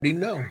You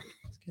know.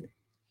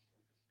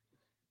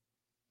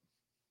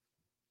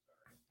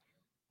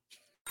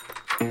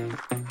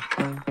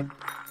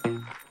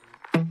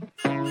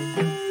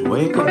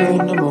 Wake up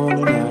in the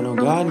morning, I don't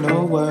got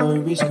no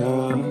worries,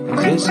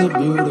 cause it's a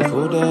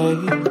beautiful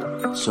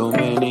day. So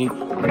many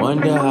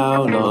wonder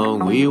how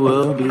long we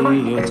will be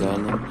here, tell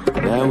them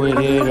that we're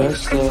here to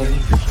stay.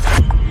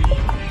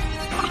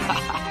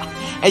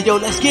 Hey yo,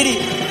 let's get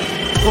it!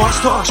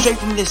 Boss talk straight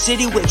from the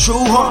city with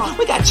true heart.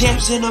 We got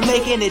champs in the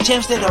making and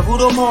champs that are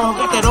rule them all.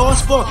 Got that all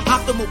sport,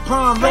 optimal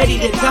prime, ready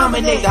to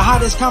dominate. The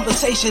hottest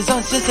conversations,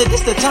 uncensored,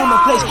 it's the time and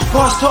place.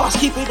 Boss talks,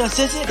 keep it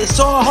uncensored, it's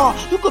all hard.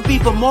 You could be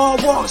for more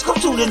walks, come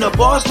tune in to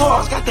Boss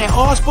Talks. Got that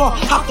all sport,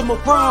 optimal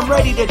prime,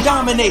 ready to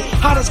dominate.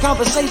 Hottest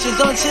conversations,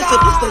 uncensored,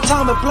 it's the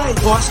time and place.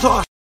 Boss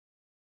Talk.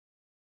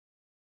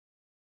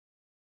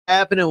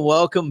 Happening.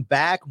 Welcome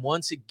back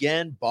once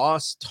again.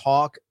 Boss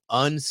Talk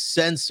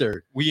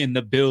Uncensored. We in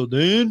the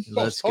building.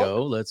 Let's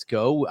go. Let's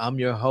go. I'm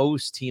your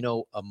host,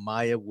 Tino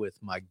Amaya,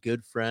 with my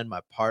good friend,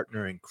 my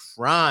partner in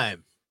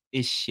crime.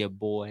 It's your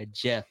boy,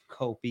 Jeff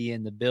Copey,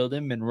 in the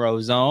building,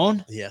 Monroe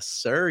Zone. Yes,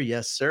 sir.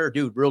 Yes, sir.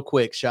 Dude, real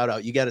quick, shout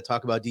out. You got to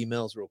talk about D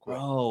Mills real quick.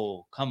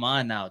 Bro, come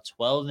on now.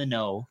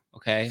 12-0.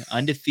 Okay.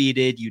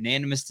 Undefeated,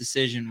 unanimous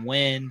decision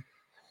win,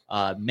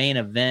 main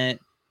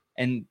event.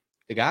 And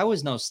the guy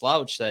was no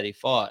slouch that he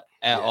fought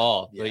at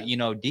all. But, you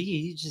know, D,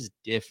 he's just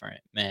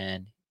different,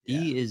 man.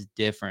 D is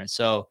different.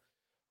 So,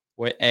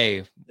 we're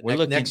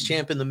looking next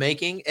champ in the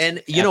making.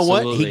 And you know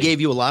what? He gave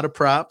you a lot of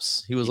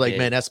props. He was like,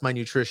 man, that's my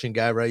nutrition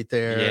guy right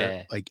there.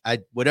 Yeah.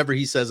 Like, whatever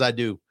he says, I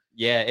do.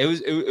 Yeah, it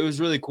was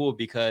really cool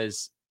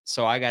because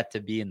so I got to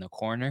be in the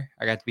corner.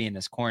 I got to be in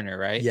this corner,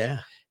 right? Yeah.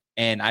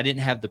 And I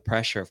didn't have the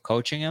pressure of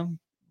coaching him,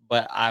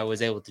 but I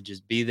was able to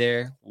just be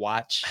there,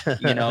 watch,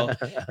 you know.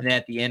 And then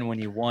at the end when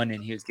he won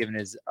and he was giving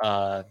his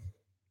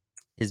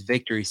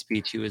victory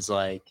speech, he was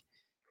like,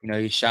 you know,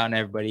 he's shouting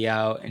everybody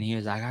out, and he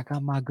was like, I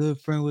got my good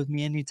friend with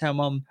me. Anytime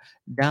I'm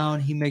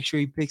down, he makes sure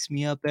he picks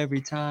me up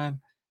every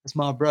time. That's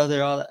my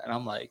brother, all that. And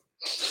I'm like,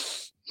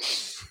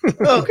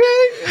 okay.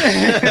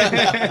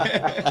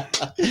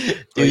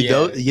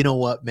 Dude, you know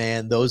what,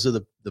 man? Those are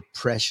the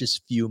precious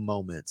few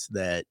moments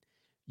that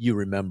you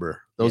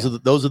remember. Those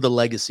are the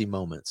legacy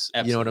moments.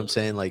 Absolutely. You know what I'm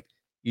saying? Like,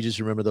 you just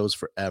remember those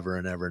forever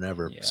and ever and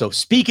ever. Yeah. So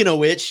speaking of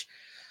which,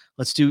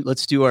 let's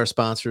do our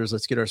sponsors.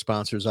 Let's get our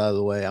sponsors out of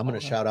the way. I'm going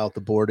to shout out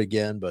the board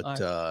again, but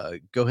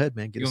go ahead,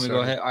 man. You want me to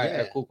go ahead? All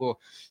right, cool.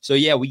 So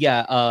yeah, we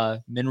got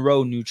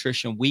Monroe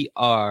Nutrition. We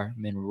are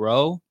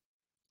Monroe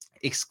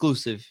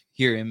exclusive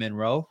here in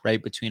Monroe,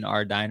 right between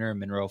our diner and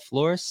Monroe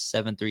Floors,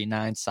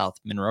 739 South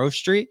Monroe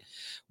Street.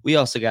 We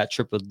also got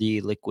Triple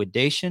D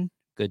Liquidation,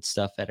 good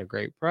stuff at a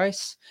great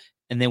price.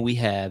 And then we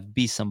have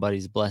Be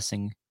Somebody's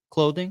Blessing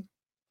Clothing.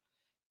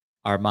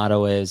 Our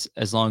motto is,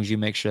 as long as you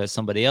make sure that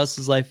somebody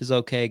else's life is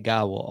okay,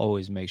 God will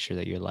always make sure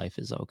that your life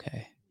is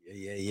okay.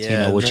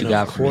 Yeah. Tina, what you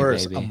got for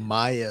me, baby?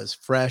 Amaya's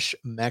Fresh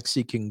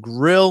Mexican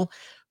Grill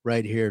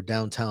right here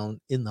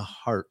downtown in the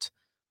heart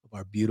of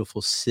our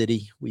beautiful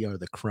city. We are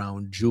the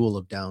crown jewel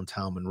of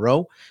downtown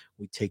Monroe.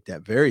 We take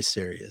that very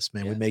serious,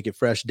 man. Yeah. We make it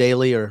fresh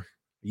daily, or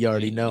you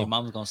already know. Your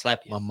mama's going to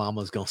slap you. My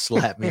mama's going to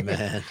slap me,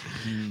 man.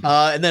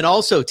 And then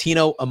also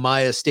Tino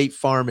Amaya State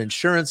Farm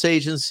Insurance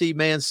Agency,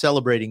 man,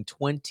 celebrating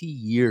 20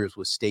 years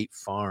with State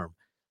Farm.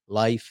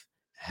 Life,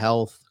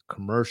 health,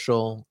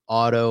 commercial,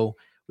 auto.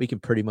 We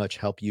can pretty much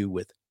help you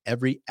with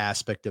every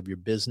aspect of your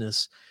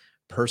business.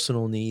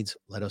 Personal needs,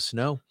 let us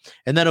know.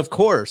 And then, of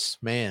course,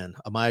 man,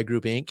 Amaya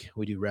Group Inc.,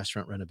 we do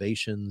restaurant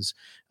renovations,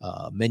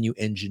 menu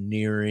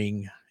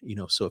engineering, you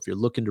know, so if you're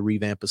looking to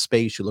revamp a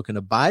space, you're looking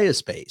to buy a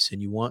space,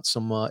 and you want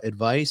some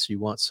advice, you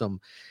want some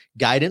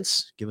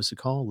guidance, give us a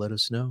call, let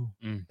us know.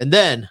 And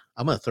then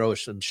I'm going to throw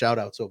some shout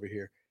outs over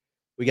here.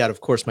 We got, of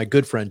course, my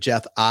good friend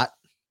Jeff Ott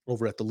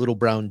over at the Little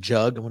Brown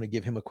Jug. I want to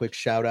give him a quick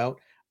shout out.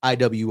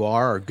 IWR,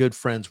 our good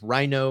friends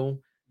Rhino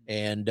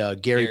and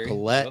Gary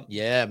Paulette. Yep.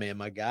 Yeah, man,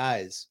 my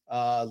guys.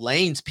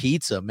 Lane's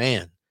Pizza,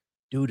 man.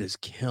 Dude is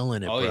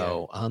killing it,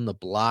 bro. Yeah. On the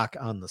block,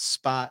 on the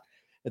spot.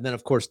 And then,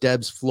 of course,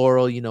 Deb's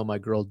Floral. You know my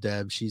girl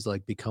Deb. She's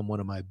like become one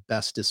of my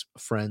bestest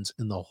friends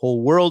in the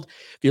whole world.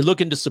 If you're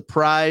looking to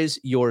surprise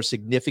your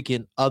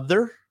significant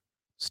other,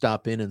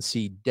 stop in and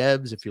see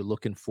Deb's. If you're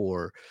looking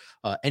for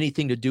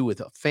anything to do with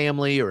a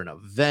family or an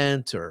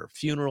event or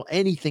funeral,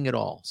 anything at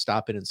all,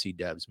 stop in and see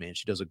Deb's, man.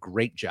 She does a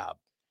great job.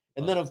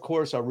 And then, of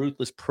course, our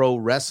Ruthless Pro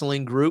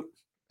Wrestling Group.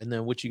 And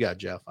then what you got,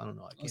 Jeff? I don't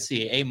know. Let's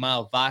see. 8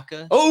 Mile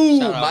Vodka. Oh,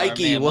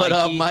 Mikey. What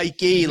up,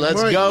 Mikey?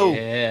 Let's go.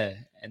 Yeah.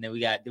 And then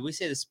we got, did we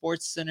say the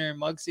Sports Center in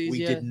Muggsy's?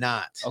 We did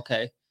not.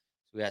 Okay.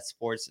 So we got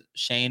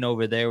Shane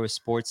over there with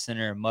Sports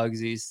Center and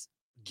Muggsy's.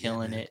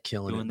 Killing it,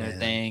 doing their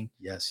thing.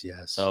 Yes.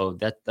 So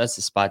that's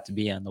the spot to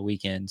be on the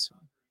weekends.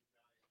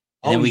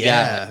 And then we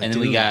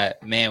got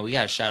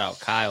to shout out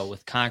Kyle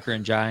with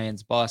Conquering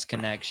Giants, Boss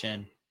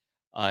Connection.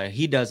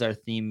 He does our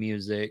theme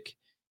music.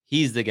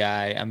 He's the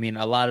guy. I mean,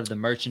 a lot of the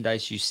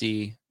merchandise you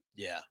see,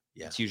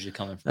 it's usually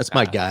coming from That's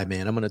Kyle. My guy,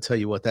 man. I'm going to tell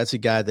you what, that's a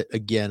guy that,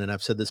 again, and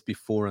I've said this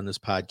before on this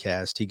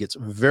podcast, he gets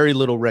very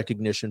little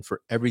recognition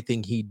for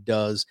everything he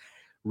does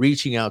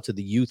reaching out to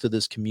the youth of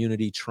this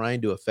community,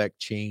 trying to affect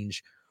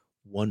change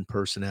one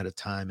person at a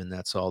time. And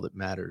that's all that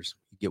matters.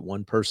 You get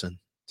one person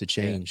to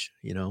change,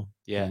 and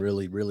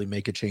really, really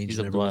make a change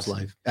in everyone's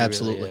life.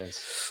 Absolutely. Really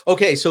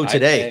okay. So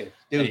today,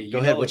 dude, go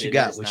ahead. What you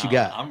got? What you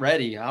got? I'm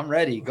ready.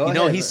 Go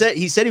ahead. He said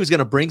he was going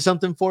to bring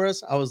something for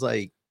us. I was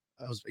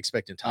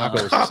expecting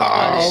tacos.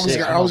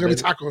 I was going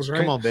to be tacos,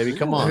 right? Come on, baby.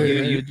 Come on.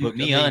 You put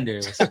me under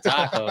with some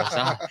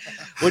tacos.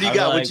 What do you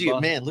got? What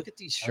you, man, look at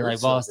these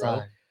shirts. Bro.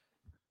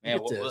 Man,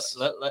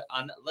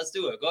 let's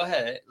do it. Go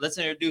ahead. Let's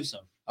introduce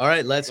them. All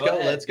right, let's go.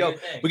 Let's go.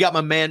 We got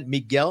my man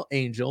Miguel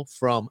Angel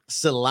from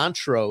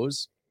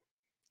Cilantro's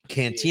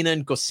Cantina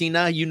and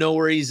Cocina. You know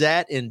where he's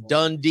at in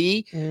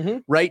Dundee,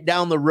 right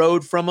down the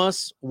road from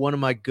us. One of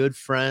my good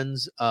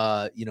friends.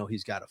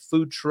 He's got a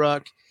food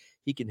truck.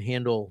 He can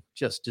handle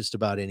just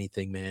about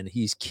anything, man.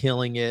 He's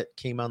killing it.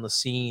 Came on the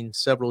scene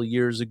several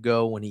years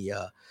ago when he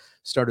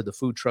started the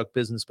food truck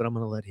business, but I'm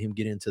going to let him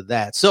get into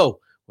that. So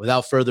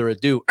without further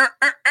ado,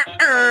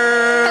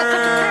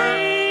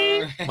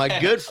 my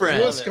good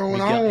friend. What's going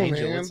on,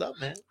 Angel, man? What's up,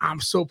 man? I'm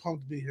so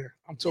pumped to be here.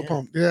 I'm so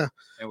pumped. Yeah.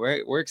 And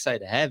we're excited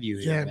to have you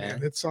here,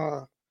 man. It's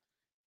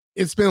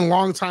been a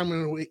long time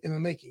in the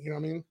making, you know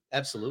what I mean?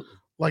 Absolutely.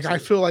 I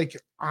feel like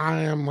I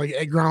am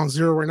at ground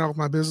zero right now with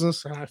my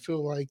business, and I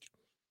feel like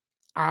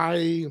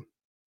I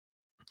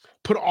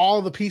put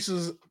all the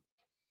pieces,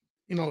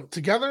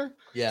 together.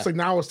 Yeah. It's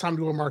now it's time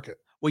to go to market.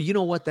 Well, you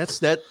know what?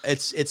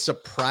 It's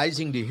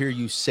surprising to hear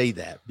you say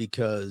that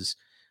because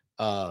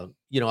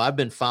I've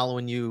been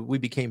following you. We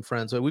became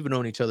friends. We've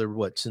known each other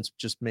since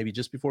just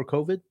before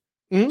COVID,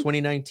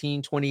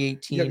 2019,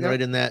 2018,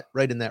 right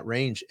in that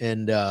range.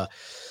 And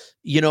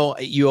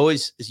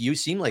you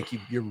seem like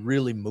you're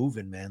really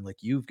moving, man. Like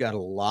you've got a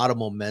lot of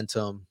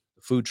momentum.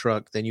 The food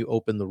truck, then you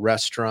open the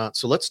restaurant.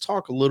 So let's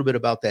talk a little bit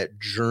about that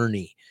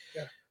journey.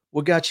 Yeah.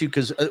 What got you?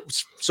 Because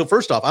so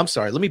first off, I'm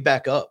sorry. Let me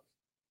back up.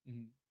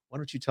 Why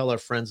don't you tell our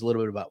friends a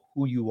little bit about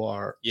who you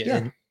are? Yeah.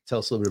 And tell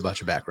us a little bit about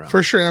your background.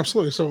 For sure.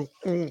 Absolutely. So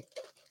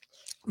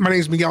my name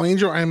is Miguel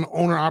Angel. I'm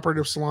owner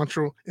operator of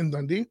Cilantro in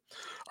Dundee.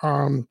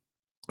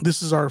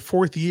 This is our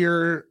 4th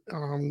year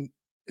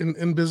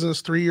in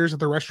business, 3 years at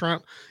the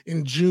restaurant.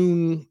 In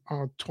June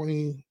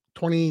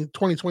 2020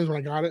 is when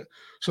I got it.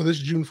 So this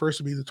June 1st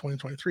will be the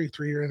 2023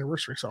 3-year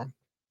anniversary. So,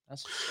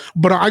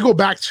 but I go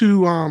back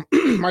to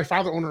my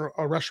father owned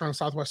a restaurant in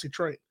Southwest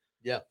Detroit.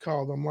 Yeah.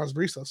 Called Las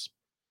Brisas.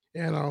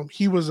 And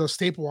he was a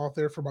staple out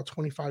there for about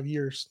 25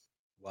 years.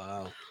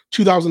 Wow.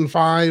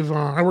 2005.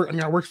 I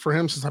worked for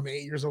him since I'm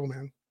 8 years old,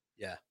 man.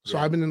 Yeah. So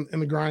I've been in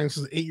the grind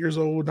since 8 years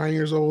old, 9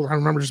 years old. I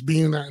remember just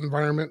being in that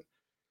environment,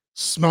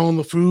 smelling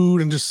the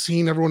food and just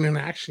seeing everyone in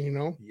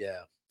action,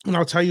 Yeah. And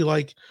I'll tell you,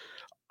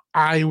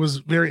 I was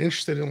very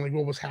interested in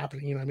what was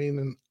happening, you know what I mean?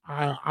 And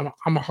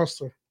I'm a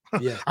hustler.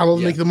 Yeah. I love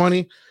to make the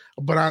money.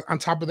 But on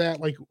top of that,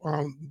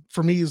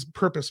 for me is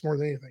purpose more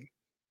than anything.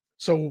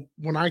 So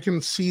when I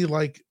can see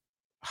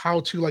how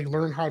to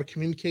learn how to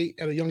communicate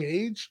at a young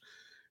age,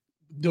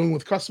 dealing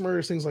with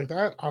customers, things like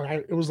that,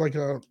 it was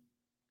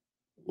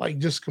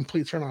just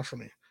complete turn off for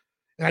me.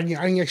 And I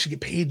can actually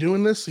get paid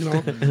doing this,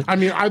 I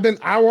mean,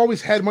 I've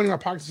always had money in my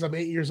pocket since I'm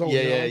 8 years old.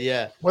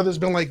 Yeah. Whether it's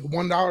been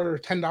 $1 or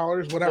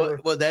 $10, whatever.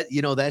 Well,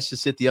 that's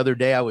just it. The other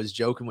day I was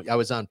joking. I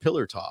was on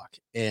Pillar Talk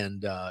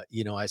and,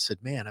 I said,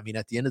 man, I mean,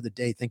 at the end of the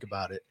day, think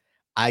about it.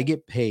 I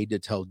get paid to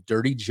tell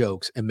dirty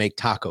jokes and make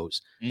tacos.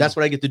 That's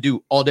what I get to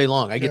do all day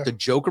long. I get to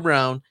joke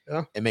around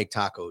and make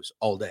tacos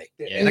all day.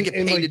 Yeah. And I get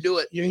paid to do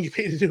it. You get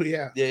paid to do it.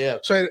 Yeah. Yeah.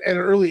 So at an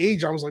early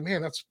age, I was like,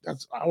 man, that's,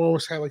 I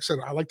always had, I said,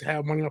 I like to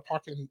have money in my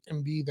pocket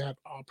and be that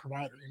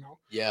provider,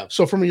 Yeah.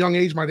 So from a young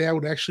age, my dad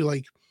would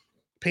actually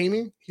pay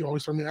me. He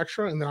always throw me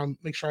extra. And then I'll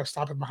make sure I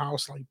stop at my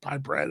house, buy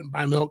bread and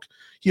buy milk.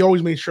 He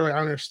always made sure I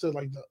understood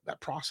that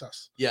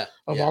process. Yeah.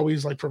 Of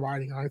always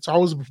providing. Right. So I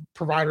was a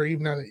provider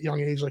even at a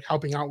young age,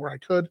 helping out where I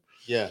could.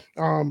 Yeah.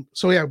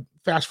 So yeah,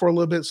 fast forward a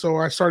little bit. So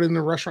I started in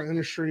the restaurant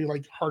industry,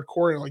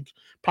 hardcore,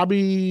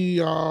 probably,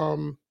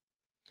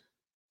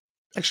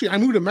 actually I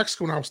moved to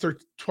Mexico when I was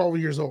 12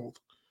 years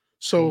old.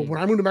 So when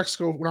I moved to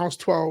Mexico, when I was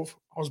 12,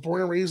 I was born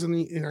and raised in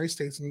the United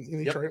States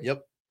in Detroit.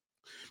 Yep.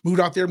 Moved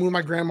out there, moved with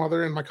my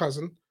grandmother and my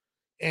cousin.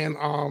 And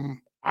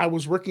I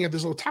was working at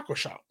this little taco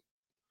shop.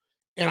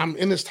 And I'm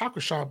in this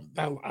taco shop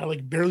that I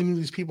barely knew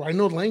these people. I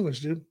know the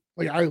language, dude.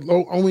 I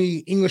only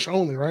English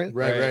only, right?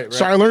 Right.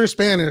 So I learned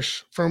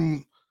Spanish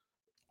from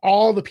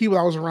all the people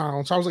I was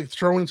around. So I was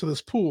thrown into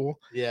this pool.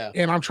 Yeah.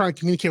 And I'm trying to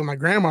communicate with my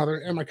grandmother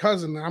and my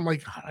cousin. And I'm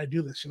how do I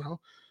do this,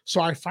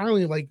 So I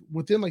finally,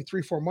 within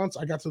 3-4 months,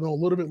 I got to know a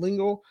little bit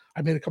lingo.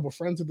 I made a couple of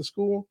friends at the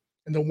school.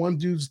 And then one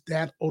dude's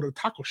dad owned a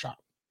taco shop.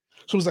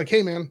 So it was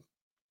hey, man,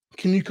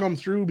 can you come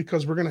through?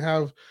 Because we're going to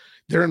have,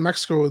 there in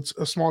Mexico, it's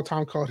a small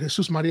town called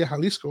Jesus Maria,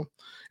 Jalisco.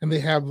 And they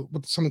have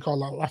something called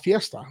La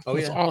Fiesta. Oh,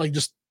 it's all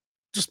just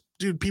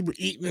dude, people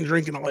eating and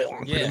drinking all day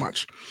long, pretty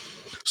much.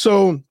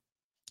 So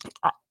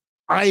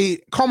I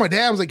called my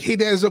dad. I was like, hey,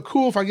 Dad, is it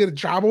cool if I get a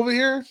job over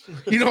here?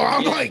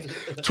 I'm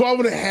 12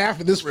 and a half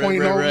at this point,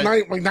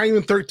 not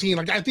even 13.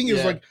 I think it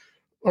was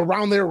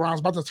around there where I was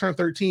about to turn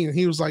 13. And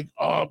he was like,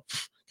 oh,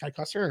 can I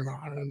cuss here? No,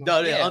 I don't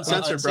know. No, Yeah,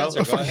 uncensored, bro.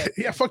 uncensored. Go Fuck, ahead.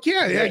 yeah, fuck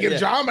yeah, Yeah, get yeah. a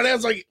job. My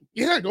dad's like,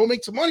 yeah, go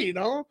make some money, you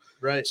know.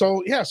 Right.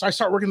 So yeah, so I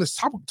start working this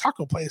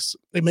taco place.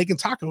 They making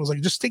tacos,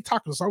 like just steak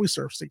tacos. I always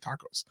serve steak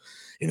tacos.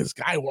 And this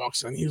guy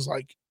walks in, he's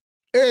like,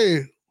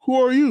 "Hey, who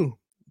are you?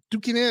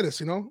 ¿Tú quién eres?"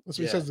 You know, that's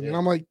what he says to me. And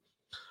I'm like,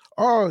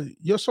 "Oh,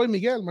 yo soy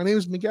Miguel. My name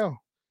is Miguel."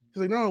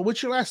 He's like, "No,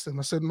 what's your last name?"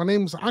 I said, "My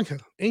name is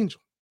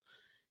Angel."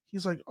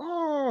 He's like,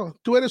 "Oh,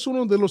 tú eres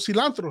uno de los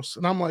cilantros."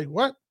 And I'm like,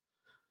 "What?"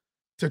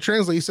 To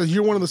translate, he says,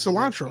 "You're one of the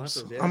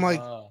cilantros." Yeah. I'm like,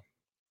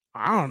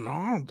 I don't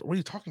know. What are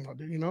you talking about,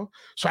 dude? You know?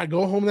 So I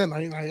go home that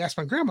night and I asked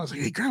my grandma, I was like,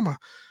 "Hey, grandma,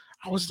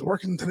 I was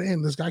working today."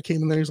 And this guy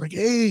came in there. He's like,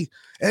 "Hey,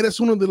 eres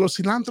uno de los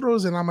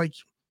cilantros." And I'm like,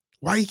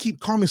 "Why you keep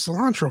calling me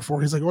cilantro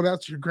for?" He's like, "Oh,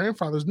 that's your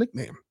grandfather's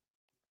nickname."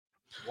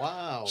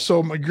 Wow.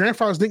 So my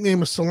grandfather's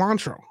nickname is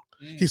cilantro.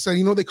 He said,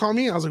 "You know what they call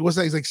me?" I was like, "What's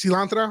that?" He's like,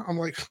 "Cilantra." I'm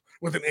like,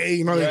 with an A,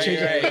 you know, they Right,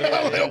 changed it. right,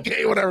 I was like, yeah.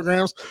 okay, whatever,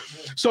 Grams.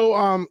 So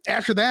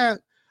after that,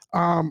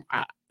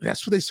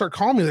 that's what they start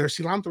calling me there,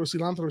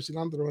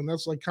 cilantro. And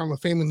that's like kind of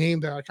a family name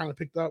that I kind of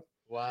picked up.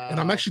 Wow. And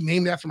I'm actually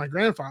named after my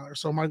grandfather.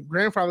 So my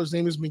grandfather's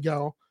name is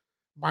Miguel.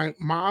 My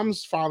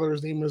mom's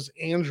father's name is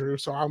Andrew.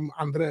 So I'm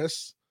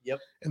Andres. Yep.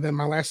 And then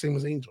my last name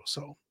was Angel.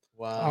 So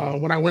Wow.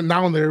 when I went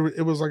down there,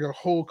 it was like a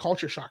whole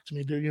culture shock to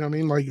me, dude. You know what I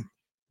mean? Like,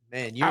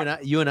 Man,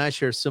 you and I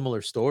share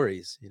similar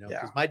stories, you know,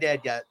 because Yeah. my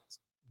dad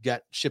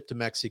got shipped to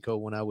Mexico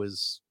when I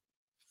was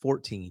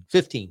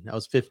 15. I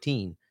was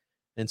 15.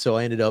 And so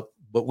I ended up,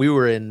 but we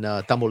were in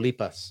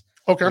Tamaulipas.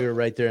 okay. We were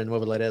right there in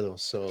Nuevo Laredo.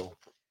 So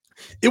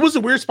It was a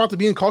weird spot to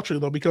be in culture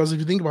though, because if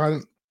you think about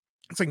it,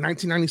 it's like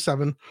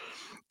 1997,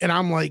 and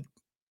I'm like,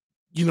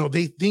 you know,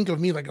 they think of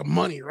me like a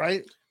money,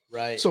 right?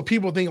 right. So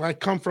people think I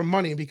come from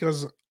money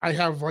because I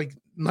have like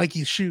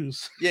Nike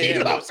shoes. Yeah, You yeah.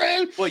 know what I'm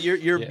saying? Well,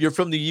 you're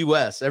from the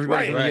US. Everybody,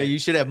 Right. from the- Right. you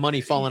should have money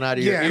falling out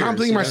of your Yeah, ears. and I'm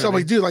thinking you to know what myself, I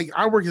like, dude, like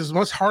I work as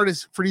much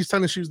hardest for these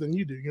tennis shoes than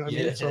you do. You know what I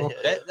mean? Yeah. So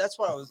That's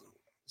what I was.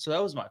 So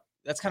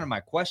that's kind of my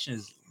question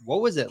is,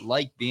 what was it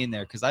like being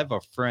there? Because I have a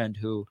friend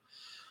who,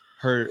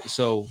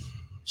 so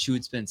she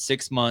would spend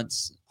 6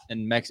 months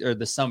in Mexico, or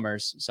the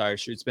summers. Sorry,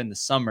 she would spend the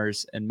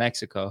summers in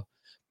Mexico,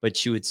 but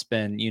she would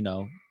spend, you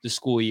know, the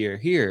school year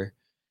here.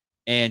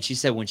 And she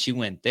said when she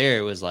went there,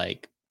 it was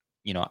like,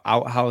 you know,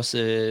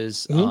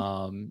 outhouses.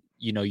 Mhm.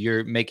 You know,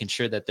 you're making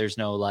sure that there's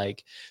no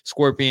like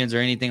scorpions or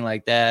anything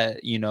like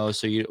that. You know,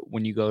 so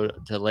when you go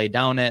to lay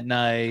down at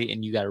night,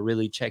 and you got to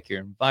really check your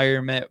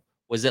environment.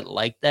 Was it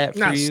like that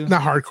for you?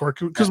 not hardcore,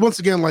 because once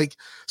again, like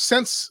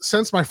since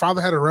my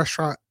father had a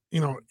restaurant, you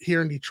know,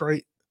 here in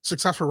Detroit,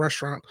 successful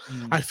restaurant,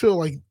 I feel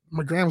like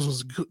my grandma's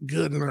was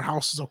good and their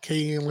house is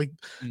okay, and like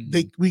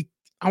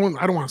I don't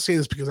want to say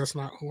this because that's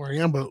not who I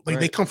am, but like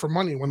they Right. come for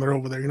money when they're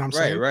over there. You know what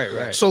I'm saying?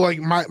 Right. So like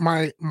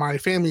my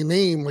family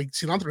name, like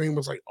cilantro name,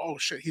 was like, oh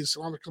shit, he's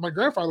cilantro, because my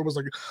grandfather was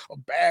like a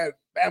bad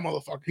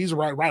motherfucker. He's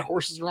ride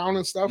horses around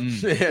and stuff,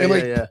 and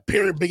like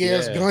period, big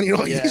ass Yeah. gun. You know,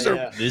 like Yeah, these are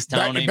yeah. This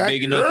town ain't back-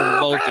 big enough for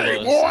both of Hey,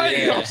 us. boy, Yeah.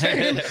 you know what I'm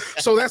saying?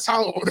 So that's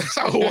how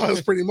it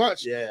was pretty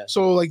much. Yeah.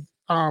 So like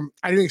I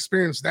didn't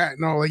experience that.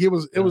 No, like it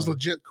was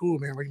legit cool,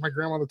 man. Like my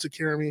grandmother took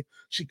care of me.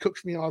 She cooked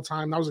for me all the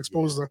time. I was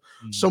exposed to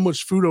so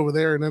much food over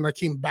there. And then I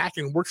came back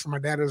and worked for my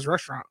dad at his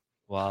restaurant.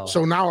 Wow.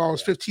 So now I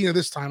was 15 at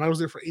this time. I was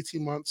there for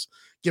 18 months.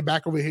 Get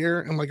back over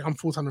here and like I'm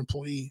full-time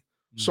employee.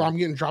 So I'm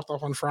getting dropped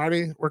off on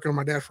Friday, working with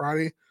my dad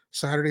Friday,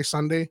 Saturday,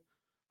 Sunday.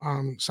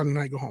 Sunday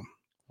night go home.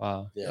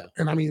 Wow. Yeah.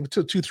 And I mean,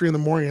 till 2-3 in the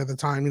morning at the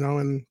time, you know.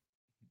 And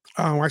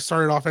I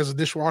started off as a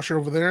dishwasher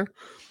over there,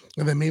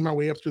 and then made my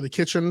way up through the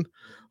kitchen.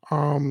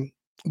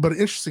 But an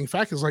interesting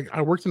fact is, like,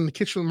 I worked in the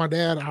kitchen with my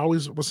dad. I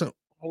wasn't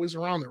always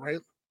around it, right?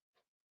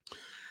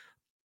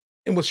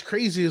 And what's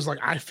crazy is, like,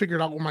 I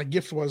figured out what my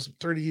gift was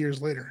 30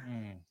 years later.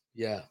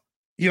 Yeah.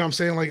 You know what I'm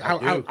saying? Like,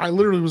 I I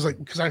literally was like,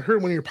 because I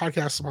heard one of your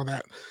podcasts about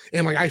that,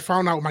 and like I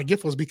found out what my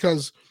gift was,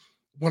 because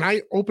when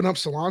I opened up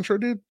cilantro,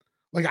 dude,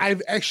 like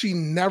I've actually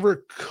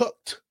never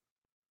cooked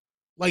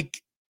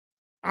like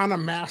on a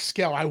mass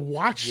scale. I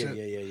watched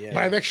it, Yeah.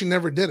 but I've actually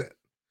never did it.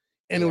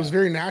 And it was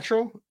very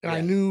natural, and I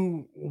Yeah.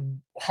 knew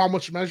how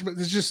much measurement.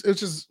 It's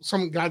just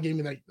some God gave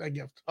me that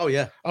gift Oh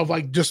yeah. of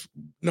like just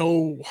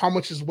know how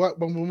much is what,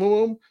 boom, boom,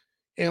 boom.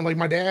 And like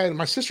my dad and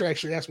my sister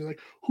actually asked me,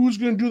 like, who's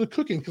going to do the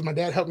cooking? Because my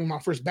dad helped me my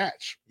first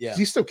batch. Yeah.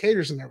 He still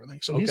caters and everything,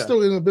 so he's Okay.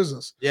 still in the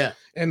business, Yeah.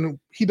 and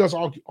he does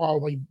all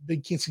like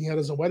big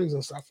quinceañeras and weddings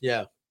and stuff.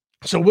 Yeah.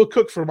 So we'll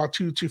cook for about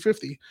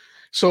 $250.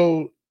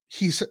 So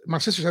my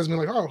sister says to me,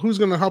 like, oh, who's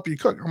going to help you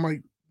cook? I'm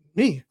like,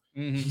 me.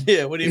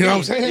 Yeah. What do you You know mean? what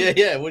I'm saying?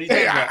 Yeah. What do you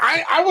Hey, talking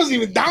about? I wasn't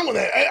even down with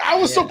it. I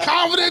was so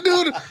confident,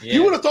 dude. Yeah.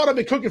 You would have thought I've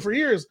been cooking for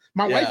years.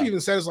 My wife Yeah.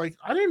 even says, like,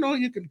 I didn't know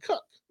you could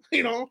cook,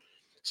 you know?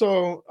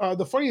 So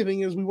the funny thing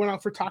is, we went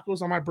out for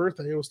tacos on my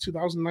birthday. It was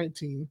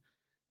 2019.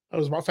 It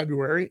was about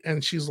February.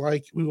 And she's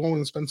like, we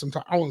want to spend some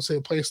time. I wouldn't say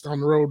a place down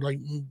the road, like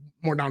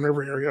more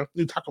downriver area,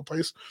 new taco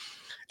place.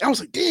 And I was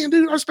like, damn,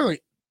 dude, I spent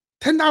like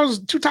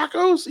 $10, 2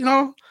 tacos, you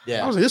know?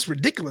 Yeah. I was like, this is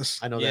ridiculous.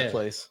 I know Yeah. that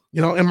place.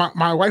 You know, and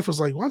my wife was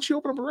like, why don't you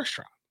open up a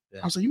restaurant?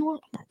 Yeah. I was like, you know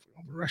what?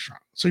 I'm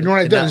restaurant. So you know what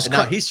I did?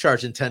 Now he's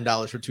charging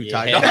 $10 for 2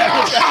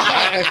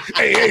 tacos.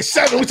 hey,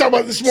 7. We talked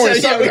about this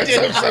morning. Seven. We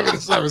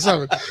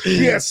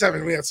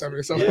had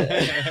 7. So but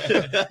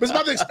it's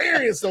about the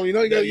experience, though. You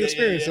know, you got the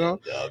experience. You know.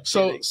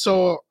 No,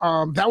 so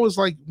that was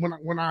like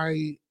when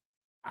I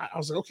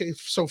was like, okay.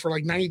 So for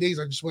like 90 days,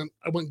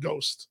 I went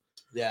ghost.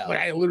 Yeah. Like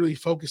I literally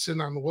focused in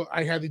on what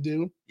I had to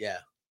do. Yeah.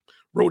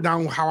 Wrote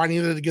down how I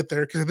needed to get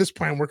there because at this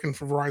point I'm working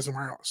for Verizon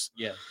Wireless.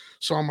 Yeah.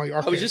 So I'm like,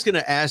 okay. I was just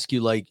gonna ask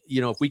you, like,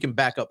 you know, if we can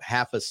back up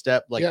half a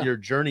step, like your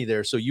journey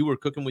there. So you were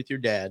cooking with your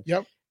dad.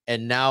 Yep.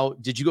 And now,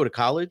 did you go to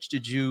college?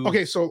 Did you?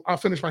 Okay, so I'll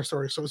finish my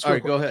story. So it's all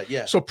right. Go ahead.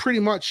 Yeah. So pretty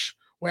much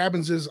what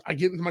happens is I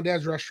get into my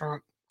dad's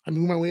restaurant. I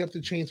move my way up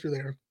the chain through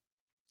there.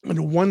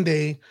 And one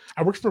day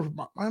I worked for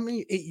about,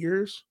 8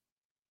 years.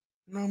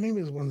 No,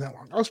 maybe it wasn't that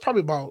long. I was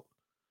probably about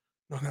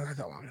not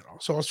that long at all.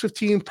 So I was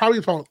 15, probably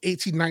about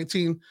 18,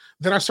 19.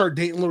 Then I started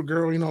dating a little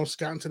girl, you know,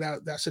 got into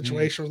that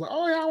situation. I was like,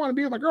 oh yeah, I want to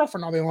be with my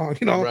girlfriend all day long,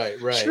 you know,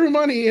 right. Screw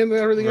money and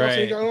everything else.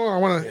 I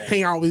want to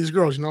hang out with these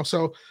girls, you know.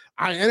 So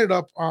I ended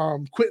up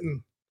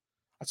quitting.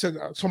 I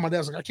told my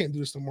dad's like, I can't do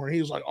this no more. And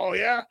he was like, oh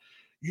yeah,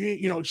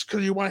 you know, just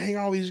because you want to hang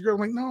out with these girls.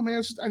 I'm like, no,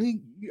 man,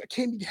 I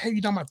can't have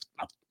you down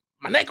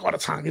my neck all the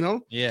time, you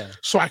know. Yeah.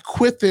 So I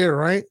quit there,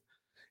 right?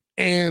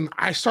 And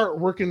I started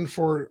working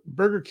for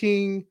Burger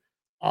King,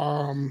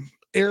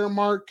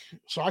 Airmark.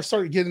 So I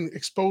started getting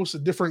exposed to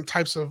different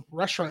types of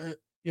restaurant,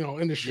 you know,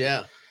 industry.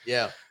 Yeah.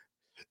 Yeah.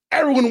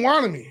 Everyone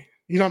wanted me.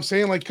 You know what I'm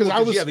saying? Like, because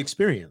you have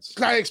experience.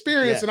 I had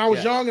experience and I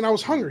was young and I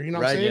was hungry. You know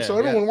what I'm saying? Yeah, so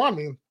everyone wanted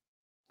me.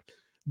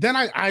 Then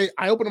I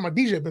opened up my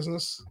DJ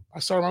business. I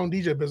started my own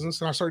DJ business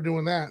and I started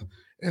doing that.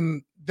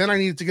 And then I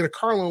needed to get a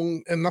car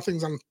loan and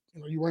nothing's on,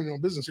 you know, you run your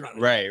own business. You know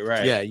what I mean?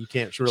 Right. Yeah, you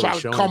can't really so I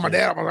would call my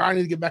dad. I'm like, I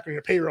need to get back on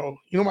your payroll.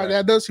 You know what my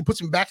dad does? He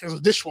puts me back as a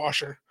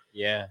dishwasher.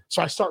 Yeah.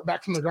 So I start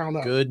back from the ground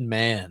up. Good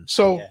man.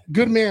 So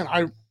good man.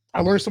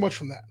 I learned so much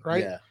from that,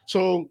 right? Yeah.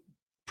 So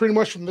pretty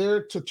much from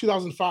there to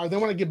 2005.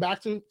 Then when I get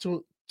back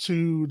to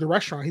the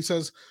restaurant, he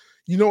says,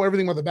 you know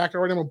everything about the back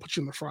already. I'm gonna put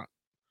you in the front.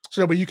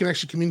 So that way you can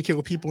actually communicate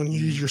with people and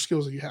use your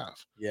skills that you have.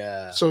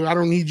 Yeah. So I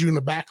don't need you in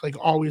the back, like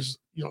always,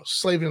 you know,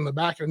 slaving in the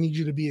back. I need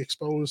you to be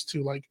exposed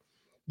to like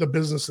the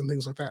business and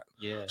things like that.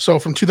 Yeah. So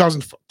from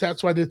 2000,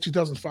 that's what I did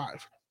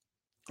 2005.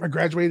 I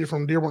graduated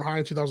from Dearborn High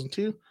in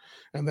 2002.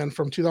 And then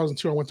from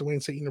 2002, I went to Wayne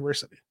State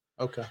University.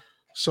 Okay.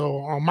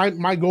 So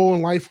my goal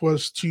in life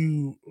was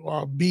to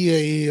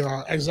be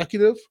a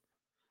executive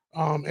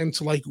and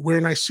to like wear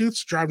nice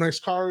suits, drive nice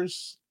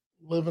cars,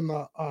 live in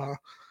the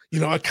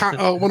one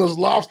of those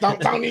lofts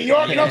downtown New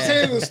York, you know what I'm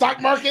saying? The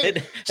stock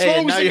market,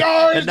 smoking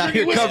cigars. And now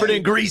you're covered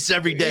in grease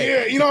every day.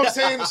 Yeah, you know what I'm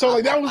saying? So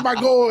like that was my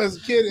goal as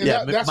a kid.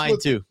 And that's mine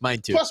too.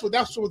 Plus,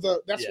 that's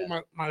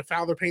what my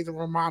father painted,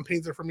 my mom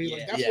painted for me.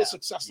 Like that's what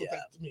success looked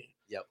like to me.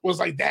 Yep. Was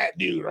like that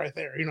dude right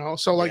there, you know?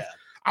 So like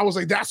I was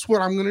like, that's what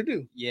I'm gonna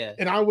do. Yeah.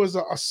 And I was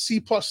a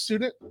C+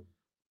 student.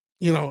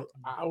 You know,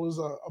 I was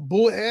a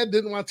bullhead,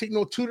 didn't want to take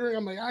no tutoring.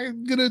 I'm like,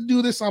 I'm gonna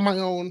do this on my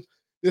own.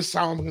 This is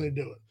how I'm gonna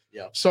do it.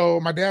 Yeah.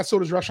 So my dad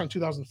sold his restaurant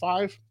in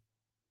 2005.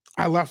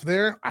 I left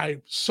there. I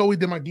solely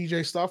did my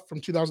DJ stuff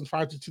from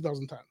 2005 to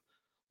 2010.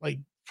 Like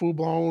full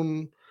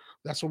blown.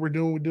 That's what we're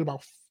doing. We do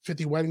about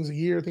 50 weddings a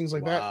year, things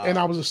like that. And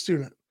I was a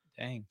student.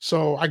 Dang.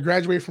 So I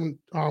graduated from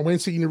Wayne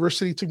State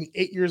University. It took me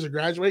 8 years to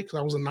graduate because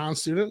I was a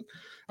non-student.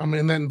 I'm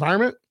in that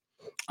environment.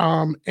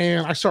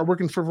 And I started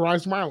working for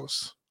Verizon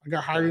Wireless. I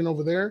got hired in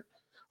over there.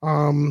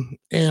 And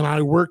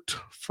I worked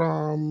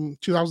from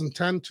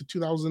 2010 to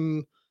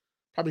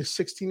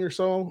 2016 or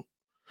so.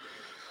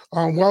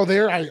 While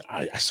there,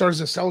 I started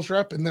as a sales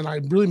rep, and then I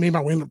really made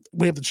my way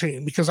up the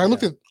chain because I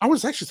looked at. I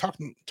was actually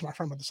talking to my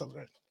friend about this other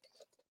day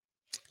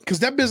because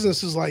that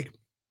business is like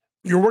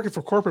you're working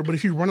for corporate, but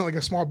if you run it like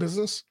a small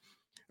business,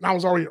 and I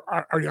was already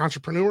an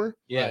entrepreneur.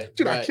 Yeah,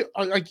 dude,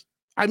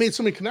 I made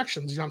so many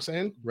connections. You know what I'm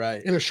saying?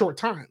 Right. In a short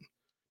time.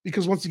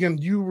 Because once again,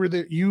 you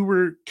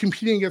were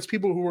competing against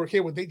people who were okay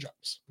with day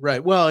jobs.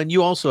 Right. Well, and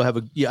you also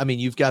have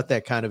you've got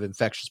that kind of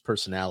infectious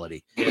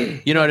personality.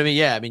 You know what I mean?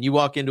 Yeah. I mean, you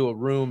walk into a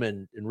room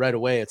and right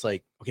away it's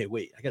like, okay,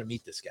 wait, I got to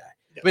meet this guy.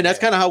 I mean, that's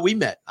kind of how we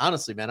met.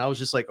 Honestly, man, I was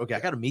just like, okay, I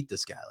got to meet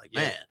this guy. Like,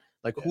 man,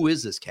 like who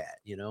is this cat?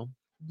 You know?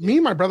 Me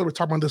and my brother were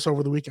talking about this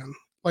over the weekend.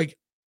 Like,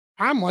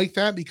 I'm like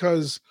that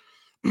because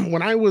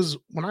when I was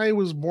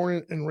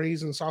born and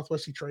raised in the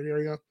Southwest Detroit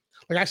area,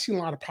 like I seen a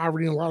lot of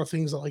poverty and a lot of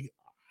things that like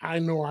I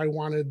know I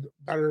wanted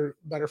better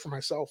for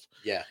myself.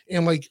 Yeah.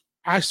 And like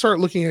I started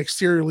looking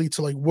exteriorly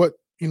to like what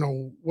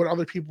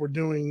other people were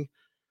doing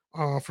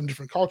from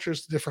different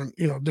cultures, different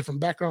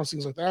backgrounds,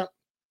 things like that.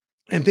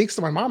 And thanks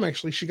to my mom,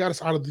 actually, she got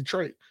us out of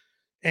Detroit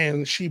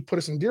and she put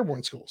us in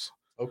Dearborn schools.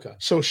 Okay.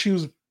 So she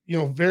was,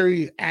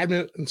 very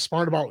adamant and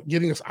smart about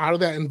getting us out of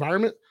that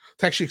environment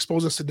to actually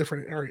expose us to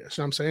different areas.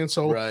 You know what I'm saying?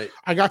 So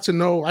I got to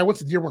know, I went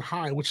to Dearborn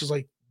High, which is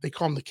like, they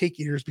call them the cake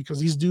eaters because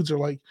these dudes are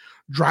like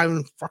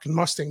driving fucking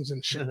Mustangs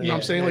and shit. You know what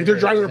I'm saying? Like they're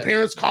driving their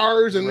parents'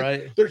 cars and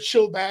they're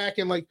chilled back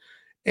and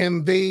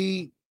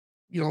they,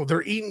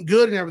 they're eating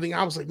good and everything.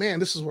 I was like, man,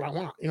 this is what I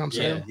want. You know what I'm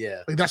saying?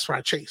 Yeah. Like that's what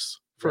I chase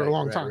for a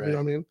long time. You know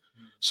what I mean?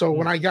 So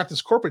when I got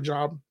this corporate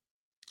job,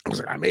 I was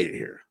like, I made it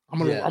here. I'm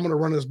gonna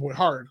run this boy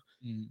hard.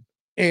 Mm.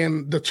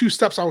 And the 2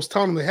 steps I was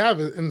telling them they have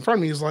in front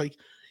of me is like,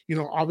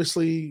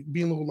 obviously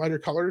being a little lighter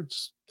colored,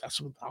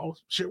 that's how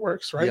shit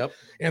works, right? Yep.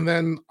 And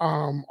then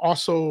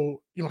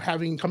also,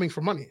 coming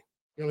from money.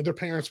 Their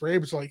parents were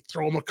able to like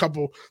throw them a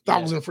couple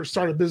thousand for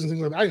start a business.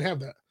 Things like that. I didn't have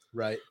that.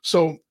 Right.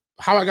 So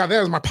how I got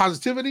that is my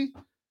positivity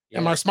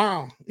and my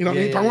smile.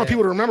 I want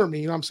people to remember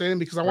me, what I'm saying?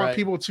 Because I want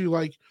people to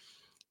like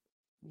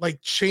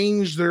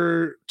change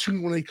their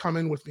tune when they come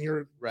in with me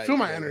or feel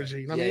my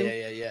energy. You know what I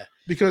mean? Yeah.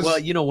 Because well,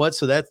 you know what?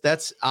 So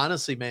that's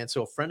honestly, man.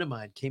 So a friend of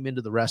mine came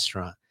into the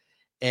restaurant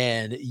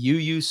and you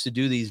used to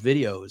do these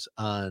videos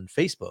on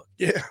Facebook.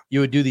 Yeah.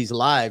 You would do these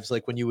lives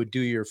like when you would do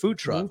your food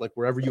truck, like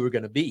wherever you were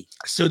going to be.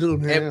 I still do,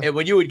 man. And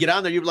when you would get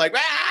on there, you'd be like,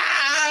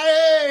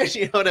 ah!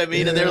 You know what I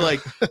mean? Yeah. And they're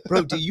like,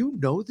 bro, do you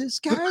know this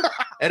guy?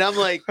 And I'm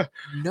like,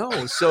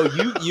 no. So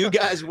you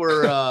guys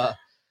were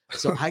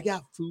so I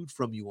got food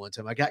from you one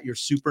time. I got your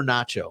super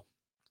nacho.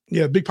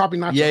 Yeah, Big Papi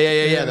Nacho.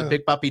 Yeah. The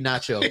Big Papi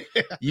Nacho.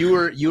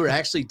 You were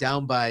actually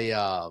down by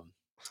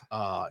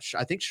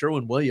I think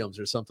Sherwin-Williams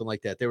or something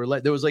like that. They were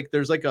like there's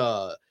like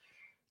a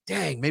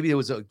maybe there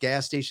was a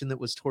gas station that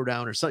was tore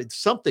down or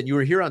something. You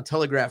were here on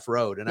Telegraph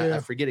Road, and I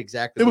forget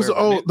exactly. It was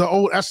the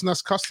old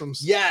S&S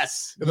Customs.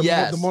 Yes,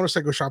 the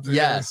motorcycle shop there.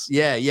 Yes,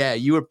 yeah.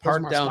 You were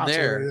parked down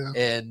there,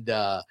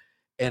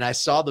 and I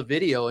saw the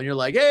video, and you're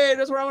like, "Hey,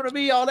 that's where I want to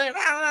be all day."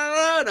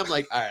 And I'm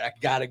like, "All right, I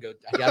gotta go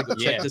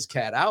check this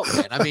cat out,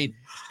 man." I mean,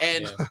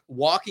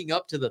 walking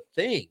up to the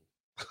thing,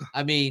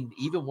 I mean,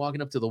 even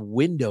walking up to the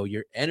window,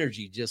 your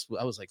energy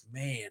I was like,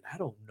 man, I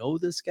don't know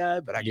this guy,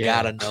 but I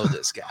gotta know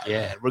this guy.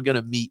 Man. We're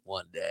gonna meet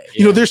one day.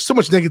 There's so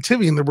much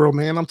negativity in the world,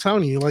 man. I'm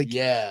telling you, like,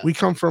 we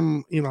come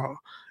from,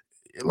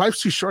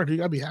 life's too short. You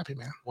gotta be happy,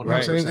 man. You know what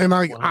I'm saying? And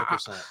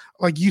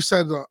like you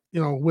said,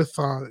 with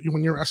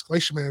when you're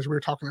escalation manager, we were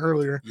talking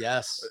earlier.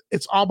 Yes,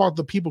 it's all about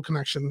the people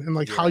connection and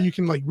like how you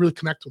can like really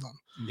connect with them.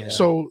 Yeah.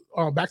 So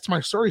back to my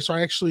story. So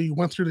I actually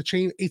went through the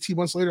chain. 18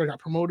 months later, I got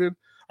promoted.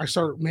 I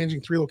started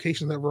managing 3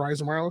 locations at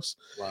Verizon Wireless.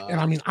 Wow.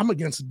 And I mean, I'm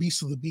against the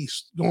beast of the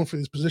beast going for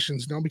these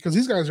positions, because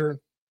these guys are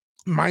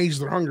my age,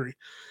 they're hungry.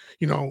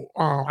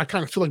 I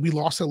kind of feel like we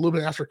lost it a little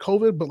bit after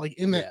COVID, but like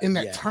in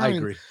that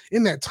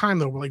time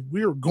though,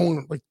 we were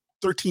going like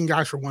 13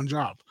 guys for one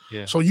job.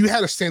 Yeah. So you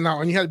had to stand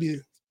out and you had to be,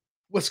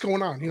 what's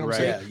going on? You know what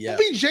I'm saying? Yeah.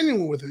 Be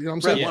genuine with it. You know what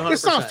I'm saying? Yeah,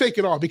 it's not fake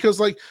at all, because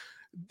like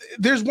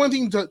there's one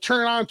thing to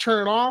turn it on,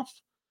 turn it off.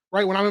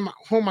 Right. When I'm in my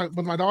home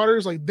with my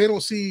daughters, like they don't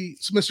see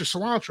Mr.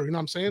 Cilantro, you know what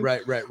I'm saying?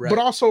 Right. But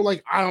also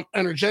like I'm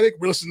energetic,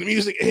 we're listening to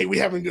music. Hey, we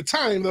having a good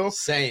time though.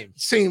 Same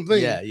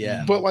thing.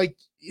 Yeah. But like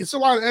it's a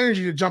lot of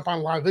energy to jump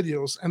on live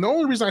videos. And the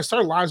only reason I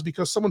started live is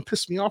because someone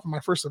pissed me off in my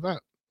first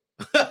event.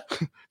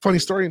 Funny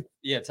story.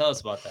 Yeah, tell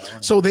us about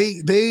that. So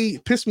they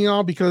pissed me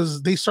off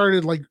because they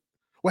started like,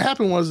 what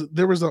happened was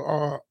there was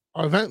a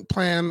event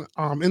plan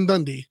in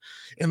Dundee,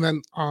 and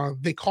then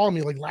they called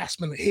me like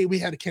last minute. Hey, we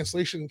had a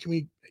cancellation. Can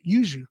we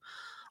use you?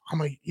 I'm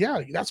like,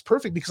 yeah, that's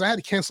perfect, because I had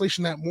a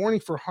cancellation that morning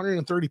for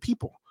 130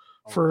 people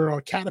for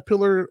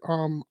Caterpillar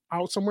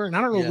out somewhere, and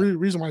I don't know the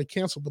reason why they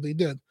canceled, but they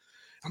did.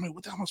 I'm like,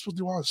 what the hell am I supposed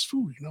to do all this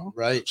food,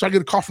 Right. So I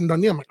get a call from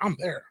Dundee. I'm like, I'm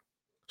there.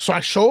 So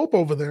I show up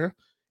over there,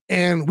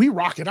 and we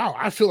rock it out.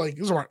 I feel like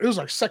it was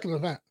our second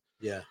event.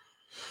 Yeah.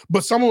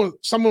 But someone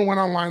went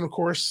online, of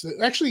course.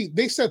 Actually,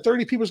 they said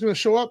 30 people was going to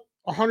show up.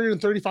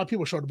 135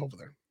 people showed up over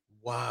there.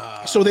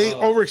 Wow. So they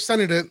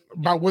overextended it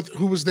about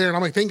who was there. And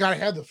I'm like, thank God I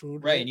had the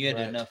food. Right. And you had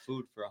enough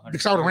food for 100.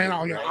 Because I would have ran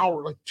out like an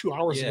hour, like 2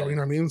 hours ago. You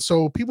know what I mean?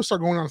 So people start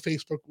going on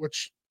Facebook,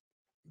 which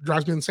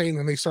drives me insane.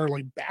 And they started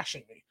like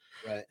bashing me.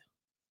 Right.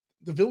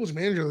 The village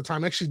manager at the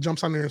time actually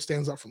jumps on there and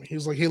stands up for me. He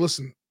was like, hey,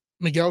 listen,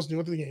 Miguel's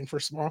new at the game,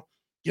 first of all.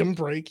 Give him a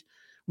break.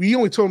 We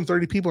only told him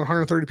 30 people, and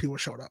 130 people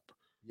showed up.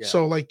 Yeah.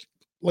 So like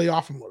lay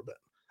off him a little bit.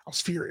 I was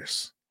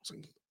furious. I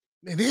was like,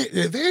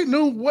 they didn't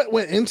know what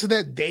went into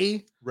that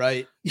day.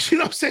 Right. You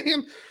know what I'm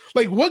saying?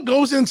 Like what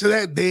goes into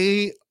that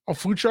day of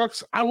food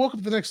trucks? I woke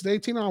up the next day,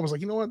 Tina, I was like,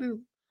 you know what, dude?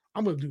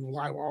 I'm going to do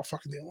live all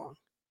fucking day long.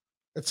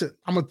 That's it.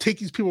 I'm going to take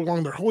these people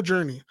along their whole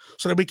journey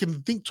so that we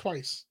can think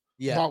twice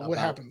about what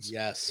happens.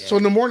 Yes. So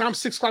in the morning, I'm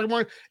 6 o'clock in the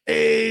morning.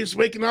 Hey, just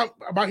waking up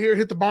about here,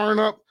 hit the barn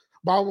up,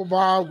 blah, blah,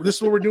 blah. This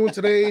is what we're doing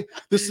today.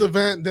 This is the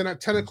event. Then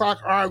at 10 o'clock,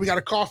 all right, we got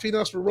a coffee in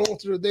us. We're rolling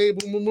through the day,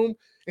 boom, boom, boom.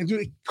 And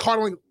dude, it caught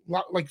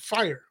like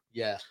fire.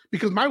 Yeah.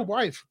 Because my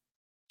wife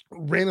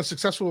ran a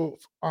successful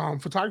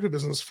photography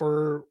business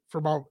for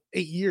about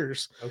 8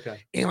 years. Okay.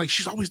 And like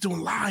she's always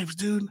doing lives,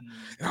 dude.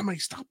 And I'm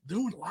like, stop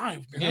doing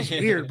live, man. That's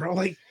weird, bro.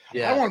 Like,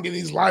 I want to get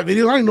these live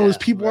videos. I didn't know there's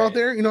people out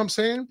there, you know what I'm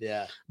saying?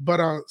 Yeah.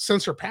 But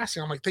since her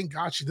passing, I'm like, thank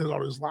God she did all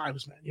those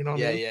lives, man. You know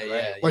what I mean?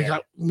 Yeah.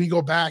 Like we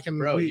go back and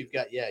bro,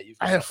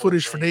 I have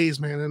footage for days,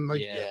 man. And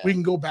like we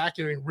can go back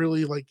and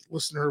really like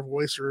listen to her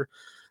voice or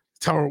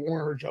tell her one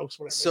of her jokes,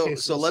 whatever.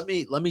 So let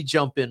me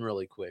jump in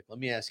really quick. Let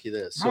me ask you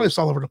this. My life's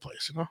all over the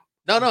place, you know?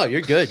 No,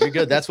 you're good. You're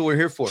good. That's what we're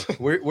here for.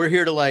 We're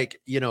here to like,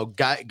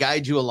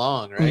 guide you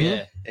along, right?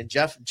 Yeah. And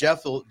Jeff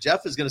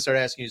is going to start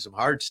asking you some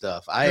hard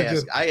stuff. I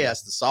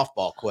asked the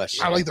softball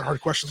question. I like the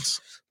hard questions.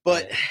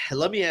 But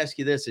let me ask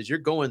you this: as you're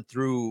going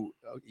through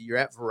you're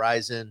at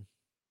Verizon.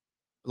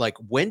 Like,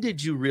 when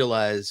did you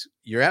realize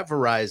you're at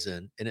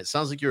Verizon and it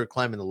sounds like you were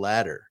climbing the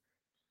ladder?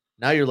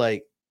 Now you're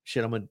like,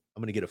 shit, I'm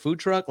gonna get a food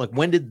truck. Like,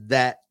 when did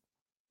that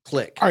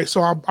click? All right,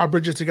 so I'll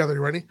bridge it together.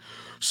 You ready?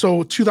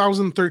 So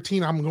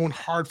 2013, I'm going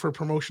hard for a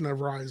promotion at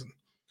Verizon.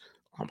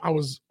 I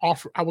was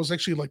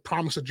actually like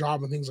promised a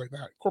job and things like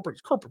that.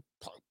 Corporate.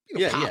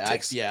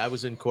 Politics. I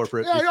was in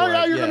corporate.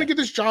 You're gonna get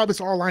this job.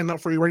 It's all lined up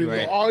for you, ready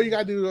to go. All you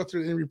gotta do is go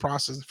through the interview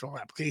process and fill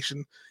an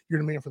application. You're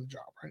the man for the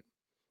job, right?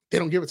 They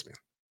don't give it to me.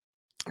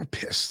 I'm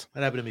pissed.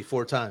 That happened to me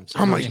 4 times.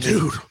 I'm like,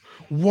 dude,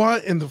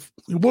 what in the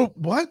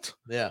what?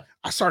 Yeah.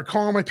 I started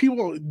calling my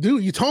people.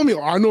 Dude, you told me.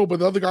 I know, but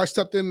the other guy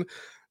stepped in.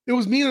 It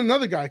was me and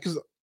another guy, because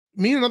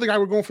me and another guy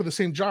were going for the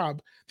same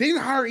job. They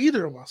didn't hire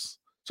either of us.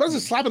 So I was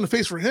just slapping the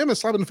face for him and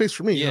slapping the face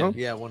for me. Yeah, you know?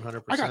 Yeah,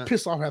 100%. I got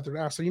pissed off after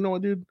that. I said, you know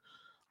what, dude?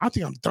 I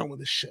think I'm done with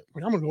this shit.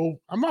 Like, I'm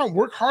gonna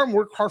work hard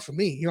for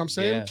me. You know what I'm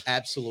saying? Yeah,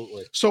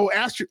 absolutely. So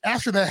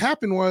after that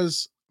happened,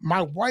 was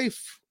my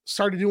wife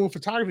started doing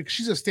photography, because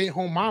she's a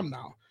stay-at-home mom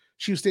now.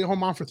 She was stay-at-home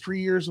mom for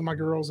 3 years with my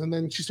girls, and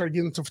then she started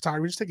getting into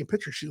photography, just taking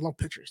pictures. She loved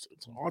pictures,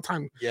 dude. So all the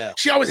time. Yeah.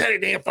 She always had a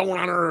damn phone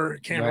on her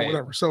camera or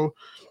whatever. So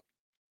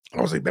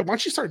I was like, why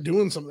don't you start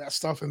doing some of that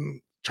stuff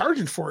and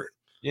charging for it?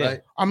 Yeah.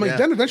 Right. I'm like,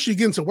 then eventually you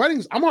get into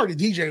weddings. I'm already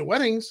DJing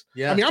weddings.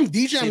 Yeah. I mean, I'm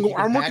DJing.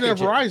 I'm working at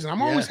Verizon.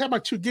 I'm always Yeah. had my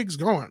 2 gigs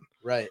going.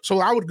 Right. So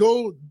I would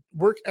go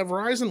work at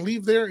Verizon,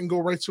 leave there, and go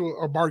right to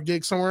a bar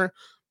gig somewhere.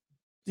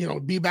 You know,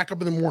 be back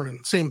up in the morning.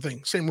 Same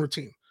thing, same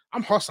routine.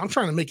 I'm hustling. I'm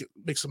trying to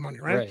make some money,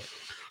 right?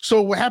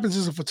 So what happens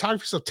is the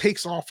photography stuff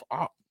takes off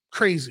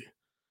crazy.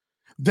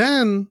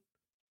 Then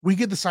we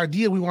get this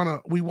idea. We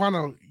want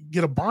to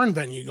get a barn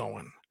venue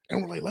going,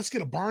 and we're like, let's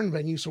get a barn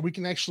venue so we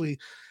can actually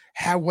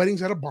have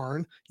weddings at a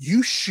barn.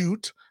 You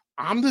shoot.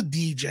 I'm the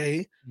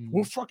DJ.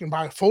 We'll fucking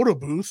buy a photo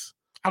booth.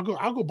 I'll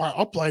go buy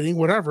uplighting,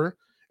 whatever.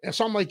 And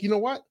so I'm like, you know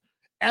what?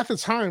 At the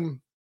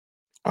time,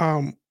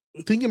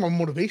 thinking my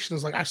motivation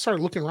is like, I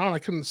started looking around. I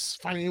couldn't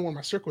find anyone in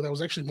my circle that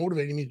was actually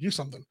motivating me to do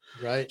something.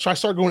 Right. So I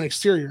started going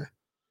exterior.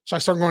 So I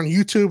started going on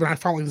YouTube, and I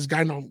found like this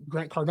guy named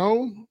Grant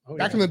Cardone.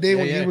 Back in the day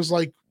when he was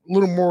like a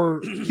little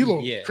more,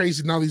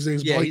 crazy now these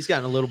days. Yeah, but he's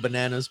gotten a little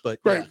bananas, but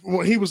right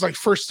when he was like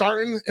first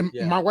starting, and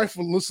my wife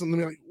would listen to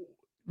me like,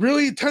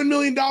 really, $10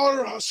 million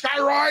sky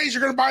rise?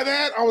 You're gonna buy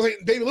that? I was like,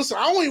 baby, listen,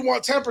 I only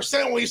want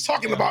 10% what he's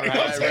talking about. You know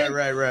what I'm saying?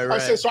 Right. I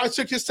said, so I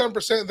took his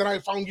 10%. Then I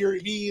found Gary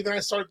Vee. Then I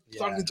started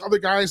talking to other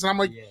guys, and I'm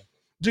like,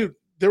 dude,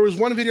 there was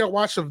one video I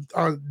watched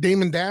of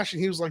Damon Dash,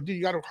 and he was like, dude,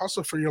 you got to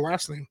hustle for your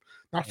last name,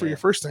 not for your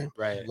first name.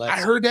 Right. I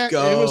heard that,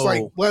 and it was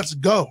like, let's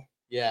go.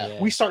 Yeah.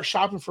 We start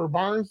shopping for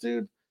barns,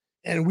 dude,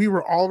 and we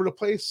were all over the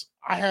place.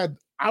 I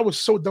was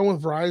so done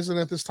with Verizon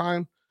at this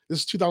time. This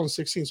is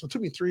 2016, so it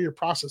took me a 3-year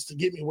process to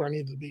get me where I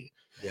needed to be.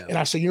 Yeah. And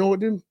I said, you know what,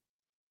 dude?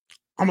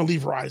 I'm gonna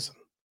leave Verizon.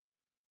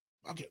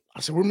 Okay.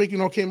 I said, we're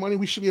making okay money.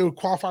 We should be able to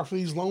qualify for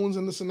these loans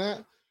and this and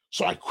that.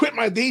 So I quit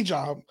my day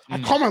job. I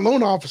called my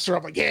loan officer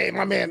up, like, hey,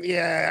 my man,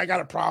 I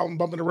got a problem,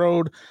 bumping the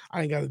road.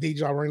 I ain't got a day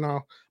job right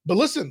now. But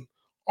listen,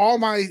 all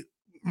my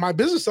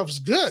business stuff is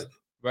good.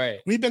 Right.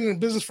 We've been in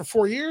business for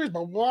 4 years,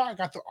 blah, blah, blah. I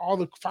got all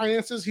the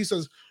finances. He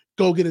says,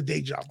 go get a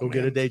day job. Go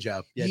get a day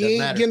job. Yeah,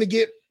 you ain't gonna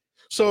get.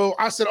 So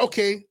I said,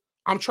 okay,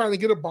 I'm trying to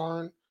get a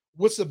barn.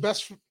 What's the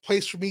best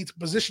place for me to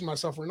position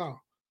myself right now?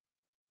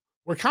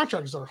 Where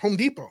contractors are, Home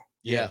Depot.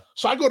 Yeah.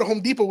 So I go to Home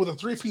Depot with a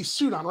 3-piece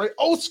suit on, right?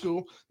 Old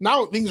school.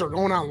 Now things are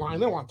going online.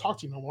 They don't want to talk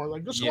to you no more.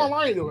 Like, just go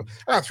online and do it.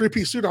 I got a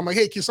 3-piece suit. I'm like,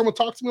 hey, can someone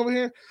talk to me over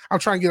here? I'm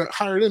trying to get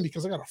hired in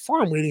because I got a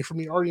farm waiting for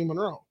me already in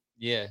Monroe.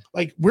 Yeah.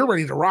 Like, we're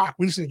ready to rock.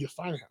 We just need to get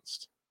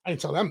financed. I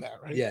didn't tell them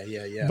that, right?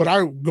 Yeah. But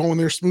I go in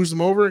there, smooth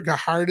them over, got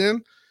hired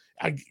in.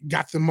 I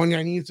got the money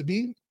I needed to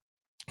be.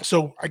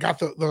 So I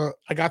got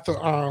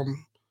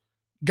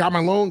got my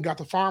loan, got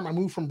the farm. I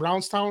moved from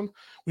Brownstown.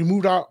 We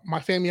moved out, my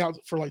family out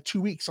for like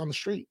 2 weeks on the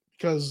street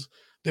because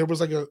there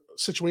was like a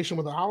situation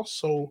with the house.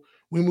 So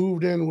we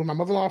moved in with my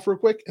mother-in-law real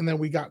quick, and then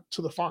we got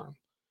to the farm.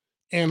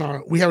 And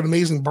we have an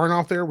amazing barn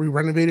out there. We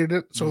renovated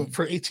it. So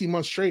for 18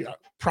 months straight,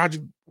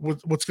 project,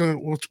 what's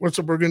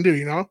we're gonna do,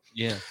 you know?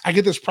 Yeah. I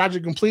get this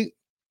project complete,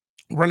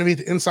 renovate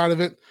the inside of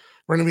it,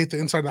 renovate the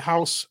inside of the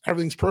house.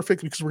 Everything's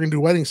perfect because we're gonna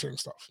do weddings here and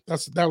stuff.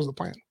 That was the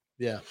plan.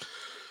 Yeah.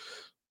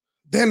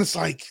 Then it's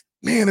like,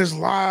 man, there's a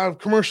lot of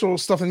commercial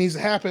stuff that needs to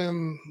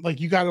happen.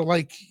 Like, you gotta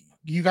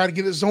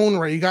get it zoned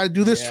right. You gotta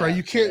do this right.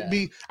 You can't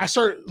be. I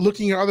started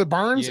looking at other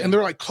barns, and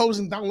they're like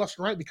closing down left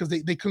and right because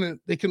they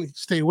couldn't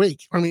stay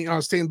awake. I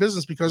mean, stay in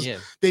business because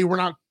they were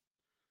not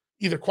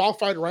either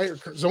qualified right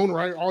or zoned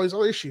right. All these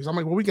other issues. I'm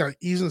like, well, we gotta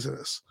ease into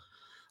this.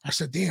 I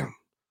said, damn.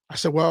 I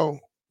said, well,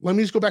 let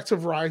me just go back to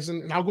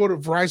Verizon, and I'll go to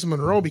Verizon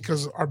Monroe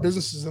because our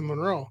business is in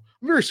Monroe.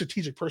 I'm a very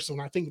strategic person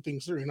when I think of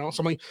things through, you know?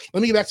 So I'm like,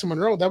 let me get back to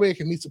Monroe. That way I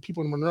can meet some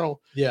people in Monroe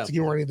to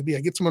get where I need to be.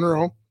 I get to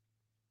Monroe.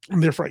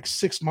 I'm there for like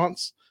 6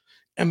 months.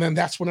 And then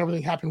that's when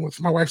everything happened with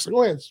my wife's like,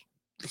 oh, yeah,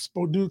 let's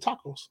go do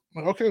tacos.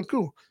 I'm like, okay,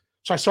 cool.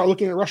 So I started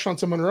looking at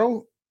restaurants in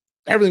Monroe.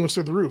 Everything was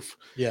through the roof.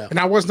 Yeah. And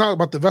I was not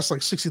about to invest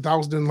like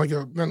 $60,000 in like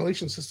a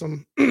ventilation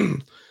system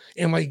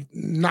and like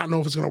not know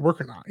if it's going to work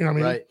or not. You know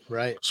what I mean?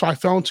 Right. So I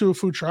fell into a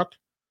food truck.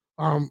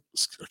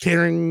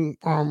 Catering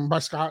by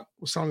Scott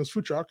was selling his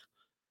food truck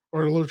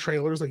or little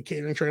trailers, like a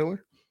catering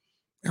trailer.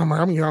 And I'm like,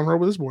 I'm gonna get on the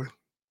road with this boy.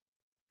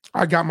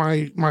 I got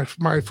my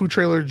food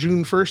trailer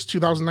June 1st,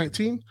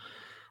 2019.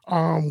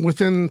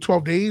 Within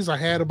 12 days, I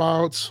had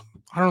about,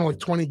 I don't know, like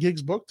 20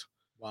 gigs booked.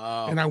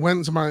 Wow. And I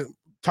went to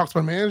talked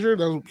to my manager.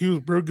 He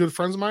was real good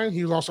friends of mine.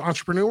 He was also an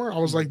entrepreneur. I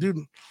was like, dude,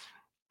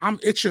 I'm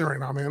itching right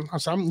now, man. I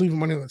said, I'm leaving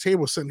money on the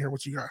table sitting here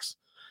with you guys.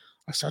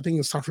 I said, I think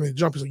it's time for me to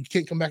jump. He's like, you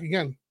can't come back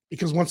again.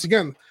 Because once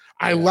again,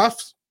 I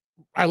left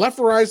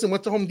Verizon,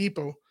 went to Home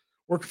Depot,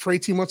 worked for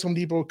 18 months at Home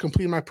Depot,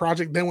 completed my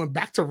project, then went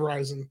back to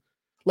Verizon.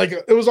 Like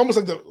it was almost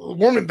like the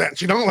warming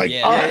bench, you know, like,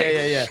 all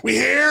right, we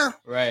here.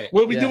 Right.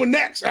 What are we doing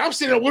next? And I'm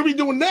sitting there, what are we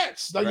doing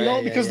next? Like, you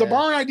know, because the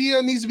barn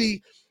idea needs to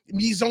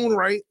be zoned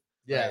right.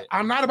 Yeah.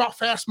 I'm not about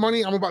fast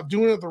money. I'm about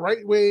doing it the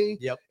right way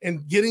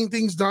and getting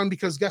things done,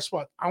 because guess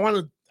what? I want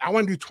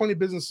to do 20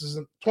 businesses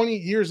and 20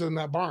 years in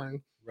that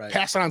barn. Right.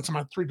 Pass it on to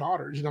my 3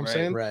 daughters, you know what I'm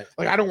saying? Right.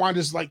 Like, I don't want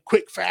just like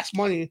quick, fast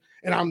money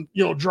and I'm,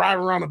 you know,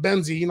 driving around a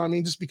Benzie, you know what I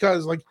mean? Just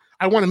because, like,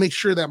 I want to make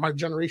sure that my next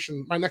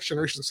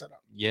generation is set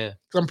up. Yeah.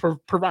 Because I'm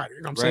provider,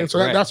 you know what I'm saying? So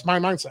that's my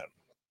mindset.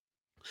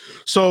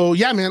 So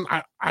yeah, man,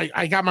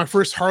 I got my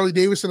first Harley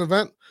Davidson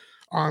event.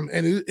 And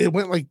it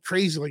went like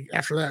crazy. Like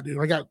after that, dude,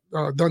 I got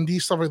Dundee,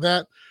 stuff like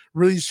that.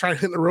 Really just trying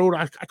to hit the road.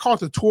 I call it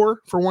the tour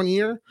for 1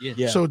 year.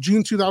 Yeah. So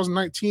June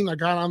 2019, I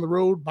got on the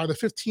road. By the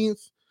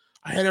 15th,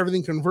 I had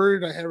everything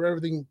converted. I had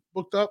everything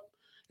booked up,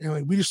 and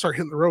like we just started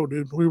hitting the road,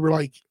 dude. We were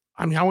like,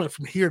 I mean, I went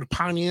from here to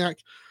Pontiac,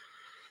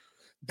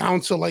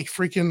 down to like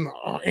freaking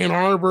Ann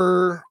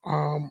Arbor,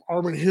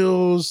 Auburn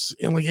Hills,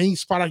 and like any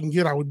spot I can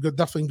get, I would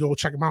definitely go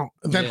check them out.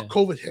 And then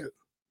COVID hit.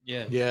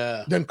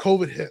 Yeah. Then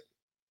COVID hit.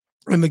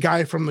 And the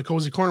guy from the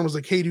Cozy Corner was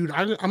like, hey, dude,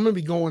 I'm going to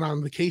be going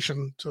on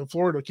vacation to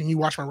Florida. Can you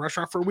watch my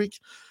restaurant for a week?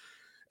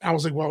 I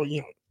was like, well,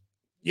 you know,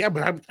 yeah,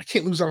 but I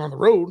can't lose out on the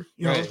road.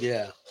 You know?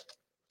 Yeah.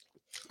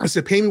 I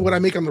said, pay me what I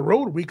make on the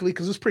road weekly,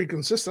 because it's pretty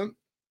consistent.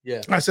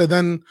 Yeah. I said,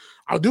 then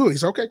I'll do it. He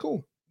said, okay,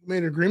 cool.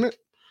 Made an agreement.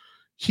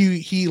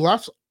 He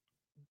left.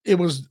 It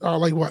was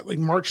like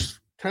March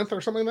 10th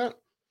or something like that.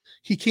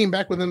 He came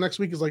back within the next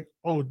week. He's like,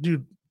 oh,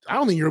 dude, I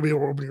don't think you're going to be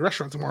able to open your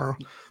restaurant tomorrow.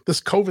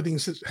 This COVID thing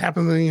is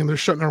happening and they're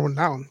shutting everyone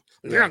down.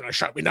 They're not going to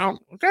shut me down.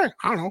 Okay,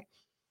 I don't know.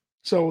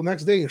 So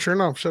next day, sure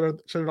enough, shut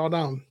it all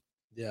down.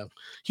 Yeah.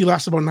 He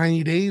lasted about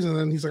 90 days, and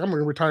then he's like, I'm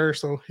going to retire.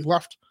 So he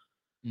left.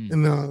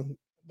 And the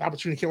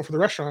opportunity came up for the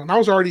restaurant. And I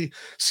was already,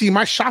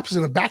 my shop is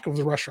in the back of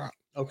the restaurant.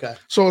 Okay.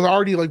 So it was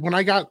already like when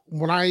I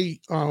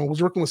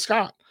was working with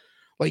Scott,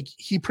 like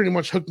he pretty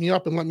much hooked me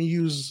up and rent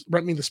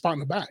me the spot in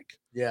the back.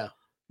 Yeah.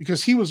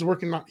 Because he was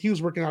working out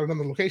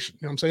another location.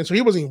 You know what I'm saying? So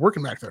he wasn't even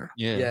working back there.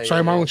 Yeah. So I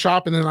had my own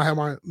shop, and then I had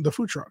the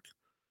food truck.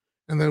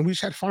 And then we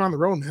just had fun on the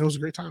road, man. It was a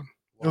great time.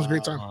 It was a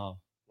great time. Wow.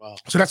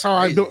 So that's how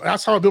I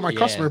built my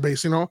customer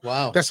base, you know?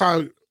 Wow. That's how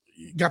I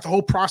got the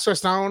whole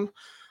process down,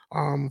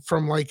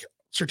 from like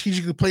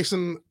strategically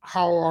placing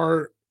how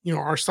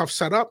our stuff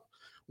set up,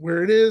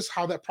 where it is,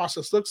 how that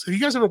process looks. Have you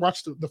guys ever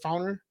watched the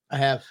Founder? I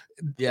have.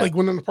 Yeah. Like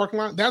when in the parking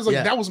lot,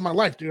 that was my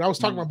life, dude. I was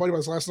talking to my buddy about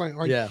this last night.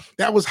 Like,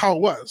 that was how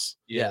it was.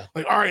 Yeah.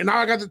 Like, all right, now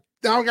I got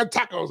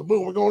tacos.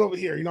 Boom, we're going over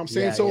here. You know what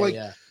I'm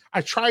saying?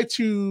 I try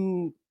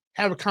to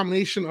have a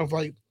combination of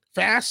like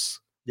fast,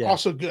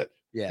 also good.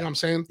 Yeah. You know what I'm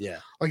saying? Yeah.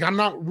 Like, I'm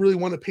not really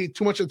want to pay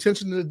too much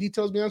attention to the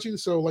details, to be honest with you.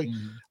 So like,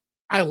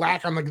 I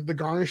lack on like the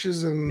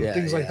garnishes and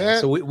things like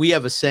that. So we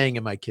have a saying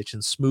in my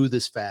kitchen: smooth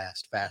is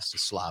fast, fast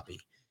is sloppy.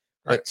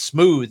 But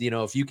smooth,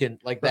 if you can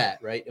like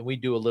that, right? And we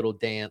do a little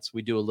dance.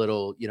 We do a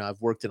little,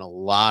 I've worked in a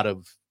lot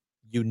of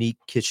unique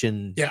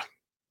kitchen,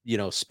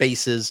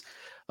 spaces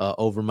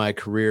over my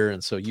career.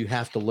 And so you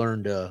have to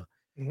learn to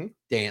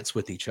dance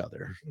with each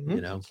other,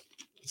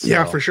 So,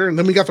 yeah, for sure. And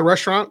then we got the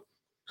restaurant.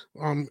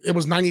 It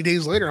was 90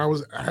 days later.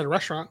 I had a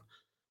restaurant.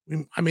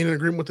 I made an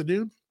agreement with the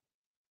dude.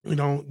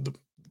 The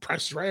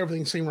price is right.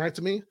 Everything seemed right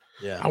to me.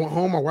 Yeah. I went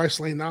home. My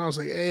wife's laying down. I was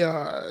like, hey,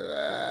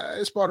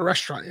 it's bought a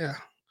restaurant. Yeah.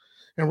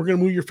 And we're going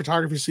to move your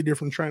photography studio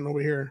from Trenton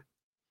over here.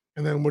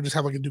 And then we'll just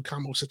have like a do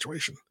combo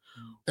situation.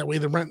 That way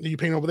the rent that you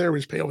pay over there, we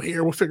just pay over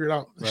here. We'll figure it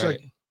out.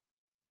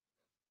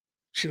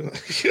 She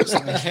was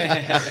like,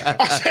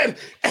 I said,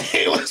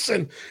 hey,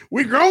 listen,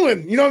 we're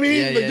growing. You know what I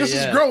mean? This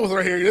is growth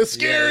right here. It's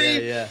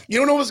scary. You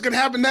don't know what's going to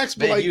happen next.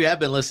 But you have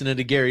been listening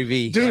to Gary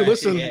V. Dude,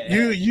 listen,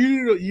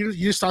 you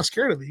just not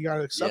scared of it. You got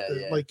to accept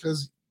it. Like,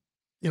 because,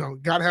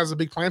 God has a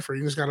big plan for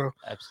you. You just got to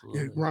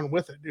run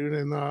with it, dude.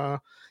 And,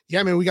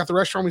 man, we got the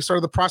restaurant. We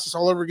started the process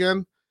all over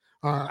again.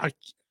 I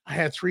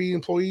had 3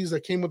 employees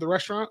that came with the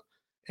restaurant,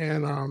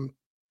 and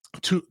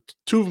two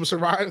of them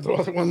survived. The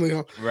other one,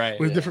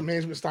 with different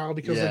management style,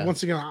 because like,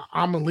 once again,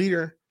 I'm a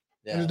leader.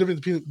 Yeah. There's a difference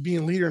between being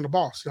a leader and a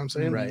boss. You know what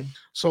I'm saying? Right.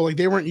 So like,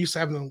 they weren't used to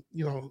having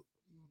a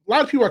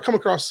lot of people I come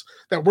across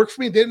that work for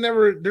me. They're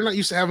not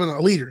used to having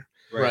a leader.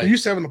 Right. They're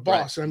used to having a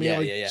boss. Right. I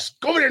mean, just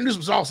go over there and do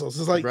some salsas.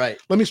 It's like, let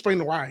me explain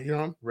the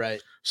why.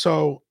 Right.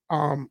 So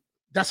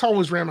that's how I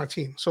always ran my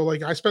team. So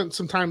like, I spent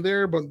some time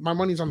there, but my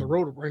money's on the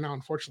road right now,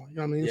 unfortunately.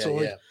 You know what I mean? So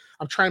like,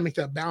 I'm trying to make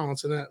that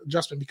balance and that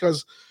adjustment,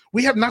 because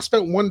we have not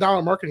spent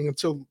 $1 marketing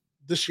until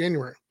this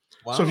January.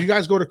 Wow. So if you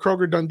guys go to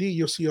Kroger Dundee,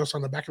 you'll see us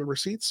on the back of the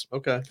receipts.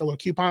 Okay. Got a little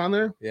coupon on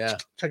there. Yeah.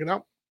 Check it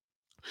out.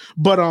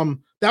 But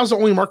that was the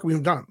only market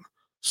we've done.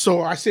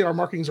 So I say our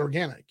marketing is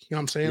organic. You know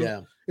what I'm saying?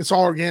 Yeah. It's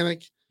all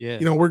organic. Yeah.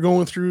 You know, we're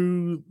going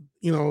through,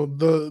 you know,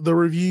 the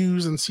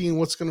reviews and seeing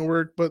what's going to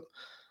work. But,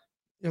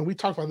 you know, we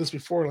talked about this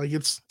before. Like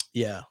it's,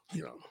 Yeah.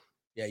 you know.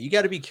 Yeah. You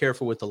got to be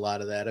careful with a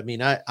lot of that. I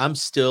mean, I'm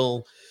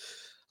still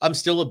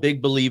a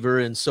big believer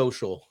in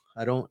social.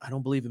 I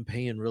don't believe in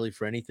paying really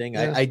for anything.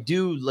 Yeah. I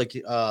do like,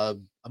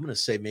 I'm going to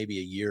say maybe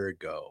a year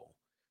ago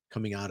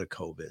coming out of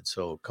COVID.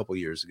 So a couple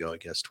years ago, I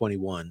guess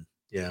 21.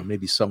 Yeah,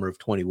 maybe summer of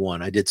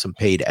 21. I did some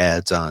paid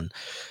ads on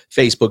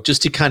Facebook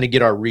just to kind of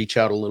get our reach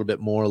out a little bit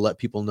more, let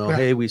people know,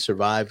 hey, we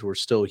survived, we're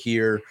still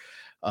here.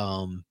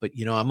 But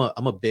you know,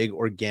 I'm a big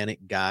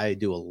organic guy. I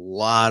do a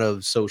lot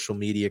of social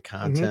media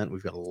content.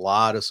 We've got a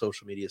lot of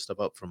social media stuff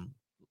up, from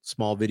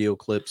small video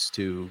clips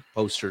to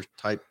poster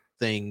type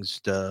things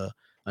to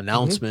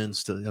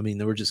announcements to, I mean,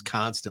 they were just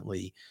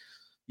constantly,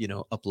 you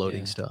know,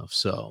 uploading stuff.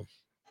 So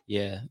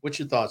yeah. What's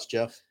your thoughts,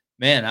 Jeff?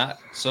 Man,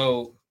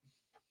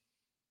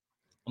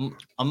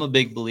 I'm a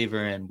big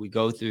believer in we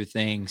go through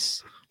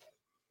things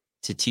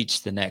to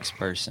teach the next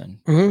person,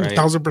 right?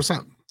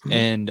 1000%.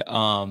 And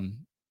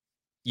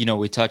you know,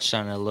 we touched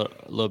on it a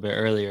little bit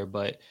earlier,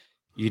 but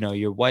you know,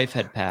 your wife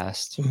had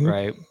passed,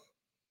 right?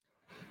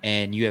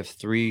 And you have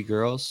 3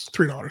 girls,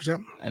 3 daughters.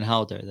 Yep. And how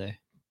old are they?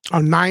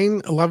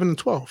 9, 11, and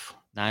 12.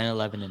 9,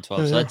 11, and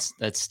 12. So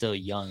that's still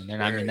young.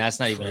 And I mean, that's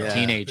not even a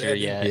teenager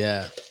yet.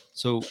 Yeah.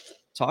 So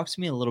talk to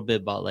me a little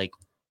bit about like,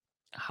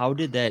 how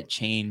did that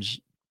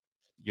change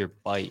your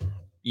bite?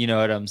 You know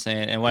what I'm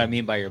saying? And what I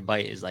mean by your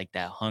bite is like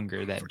that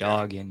hunger, that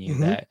dog in you,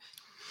 that,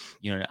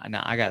 you know,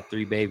 now I got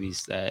 3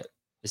 babies that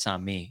it's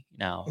on me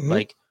now.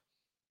 Like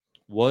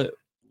what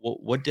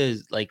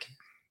does, like,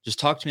 just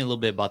talk to me a little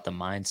bit about the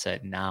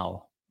mindset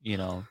now, you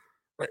know?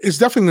 It's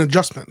definitely an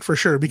adjustment for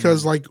sure,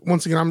 because like,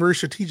 once again, I'm very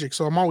strategic.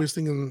 So I'm always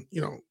thinking,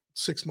 you know,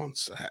 6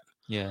 months ahead.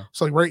 Yeah.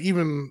 So like, right,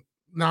 even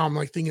now I'm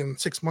like thinking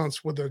 6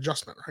 months with the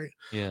adjustment, right?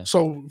 Yeah.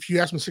 So if you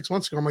asked me 6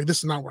 months ago, I'm like, this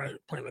is not where I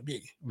plan to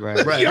be. Right.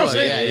 You know what I'm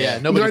saying? Yeah.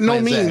 Nobody by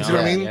no means, you know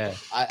what I mean? Yeah.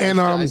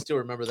 I still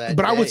remember that.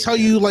 But I would tell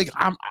you, like,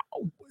 I'm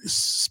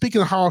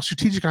speaking of how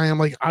strategic I am,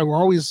 like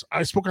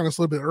I spoke on this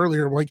a little bit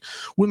earlier, like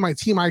with my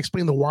team, I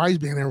explained the whys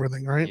behind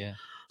everything, right? Yeah.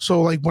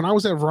 So like when I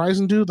was at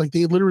Verizon, dude, like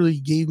they literally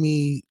gave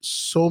me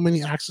so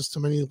many access to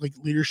many like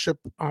leadership,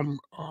 you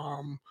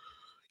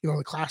know,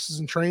 the classes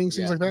and trainings,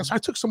 things like that. So I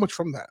took so much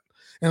from that.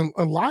 And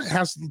a lot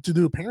has to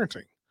do with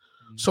parenting.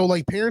 So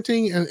like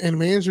parenting and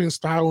managing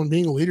style and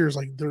being a leader is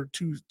like, they're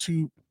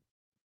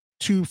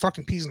two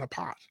fucking peas in a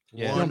pot.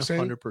 Yeah, you know what I'm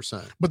saying?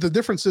 100%. But the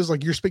difference is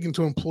like you're speaking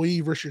to an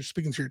employee versus you're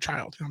speaking to your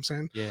child. You know what I'm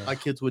saying? Yeah.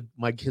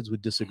 My kids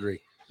would disagree.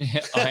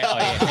 Yeah.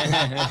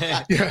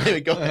 There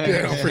we go.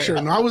 Yeah, no, for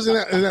sure. No, I was in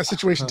that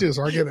situation too,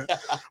 so I get it.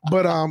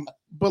 But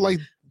like,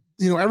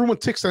 you know, everyone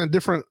ticks on a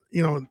different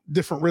rhythm.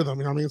 You know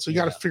what I mean? So you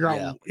got to figure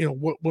out, you know,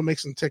 what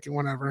makes them tick and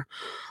whatever.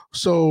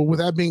 So with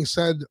that being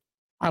said,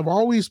 I've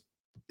always,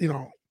 you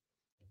know,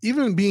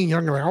 even being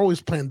younger, I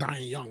always planned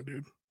dying young,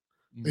 dude.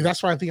 Like,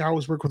 that's why I think I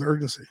always work with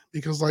urgency,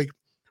 because like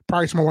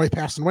prior to my wife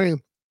passing away,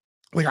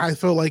 like I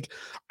feel like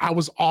I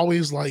was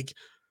always like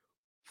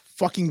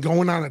fucking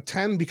going on a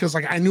 10 because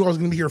like I knew I was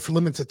going to be here for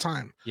limited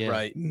time. Yeah.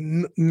 Right.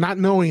 Not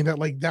knowing that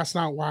like that's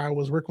not why I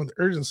was working with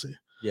urgency.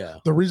 Yeah.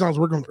 The reason I was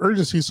working with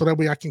urgency is so that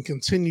way I can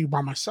continue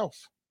by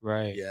myself.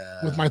 Right.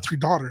 Yeah. With my 3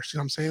 daughters. You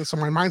know what I'm saying? So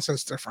my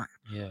mindset's different.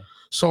 Yeah.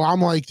 So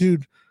I'm like,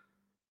 dude,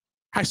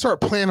 I start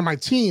planning my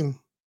team.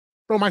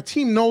 Bro, my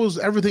team knows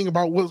everything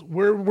about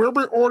where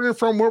we're ordering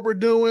from, what we're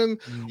doing,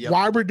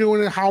 why we're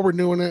doing it, how we're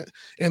doing it.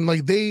 And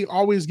like they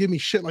always give me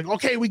shit like,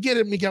 okay, we get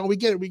it, Miguel, we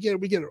get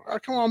it. Oh,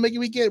 come on, Miguel,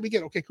 we get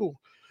it. Okay, cool.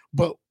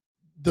 But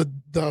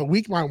the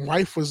week my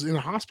wife was in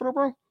the hospital,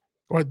 bro,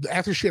 or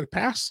after she had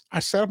passed, I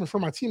sat up in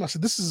front of my team. I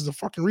said, this is the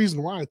fucking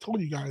reason why I told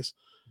you guys.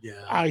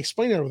 Yeah. I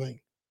explained everything.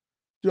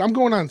 Dude, I'm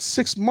going on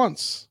 6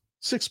 months.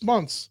 6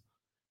 months.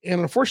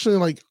 And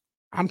unfortunately, like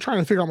I'm trying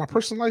to figure out my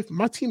personal life.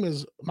 My team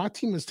is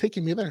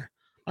taking me there.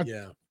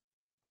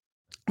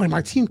 Like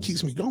my team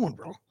keeps me going,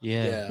 bro.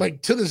 Yeah.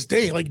 Like to this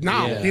day, like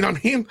now, you know what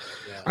I mean?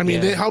 Yeah. I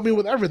mean, they help me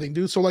with everything,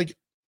 dude. So like,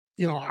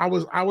 you know, I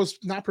was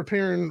not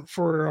preparing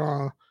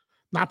for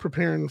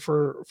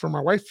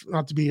my wife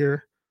not to be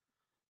here.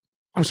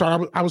 I'm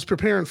sorry, I was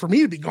preparing for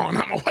me to be gone,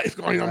 not my wife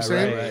going, you know what I'm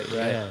saying? Right.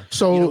 Yeah.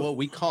 So you know what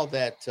we call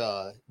that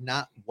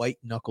not white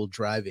knuckle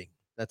driving.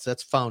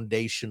 That's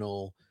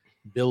foundational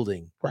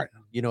building. Right.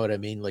 You know what I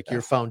mean? Like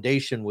your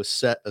foundation was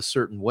set a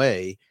certain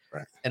way.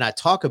 Right. And I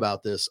talk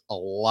about this a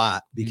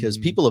lot because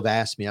people have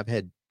asked me, I've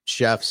had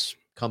chefs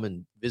come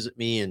and visit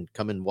me and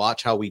come and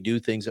watch how we do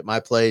things at my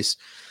place,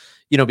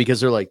 you know,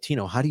 because they're like,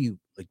 Tino, how do you,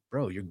 like,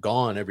 bro, you're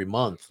gone every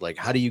month. Like,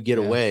 how do you get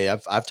away?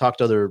 I've talked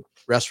to other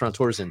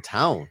restaurateurs in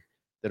town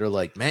that are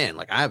like, man,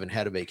 like I haven't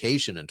had a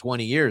vacation in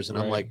 20 years. And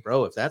I'm like,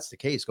 bro, if that's the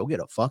case, go get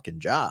a fucking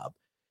job.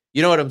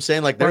 You know what I'm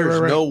saying? Like there's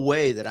no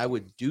way that I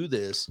would do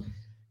this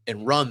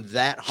and run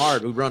that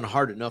hard. We run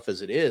hard enough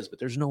as it is, but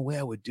there's no way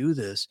I would do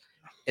this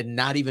and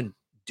not even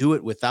do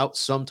it without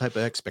some type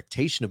of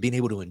expectation of being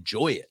able to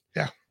enjoy it.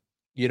 Yeah.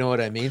 You know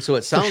what I mean? So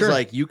it sounds sure.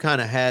 like you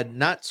kind of had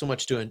not so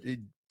much to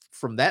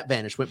from that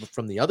vantage point, but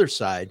from the other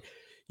side,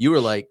 you were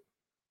like,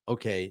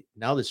 okay,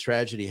 now this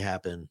tragedy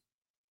happened,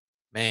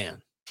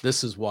 man,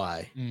 this is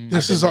why.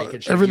 This is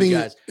everything.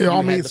 It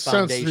all made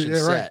sense.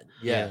 Yeah,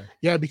 right.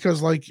 Yeah.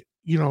 Because like,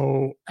 you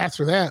know,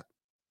 after that,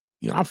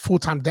 you know, I'm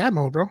full-time dad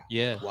mode, bro.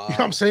 Yeah. Wow. You know what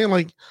I'm saying?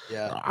 Like,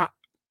 yeah.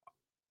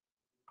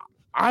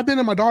 I've been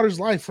in my daughter's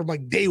life from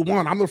like day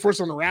one. I'm the first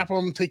one to wrap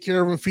them, take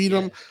care of them, feed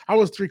them. I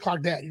was 3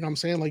 o'clock dad. You know what I'm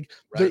saying? Like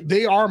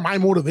they are my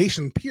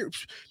motivation, pure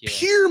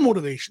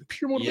motivation,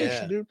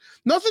 dude.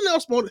 Nothing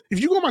else. If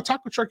you go on my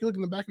taco truck, you look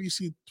in the back and you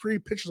see 3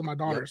 pictures of my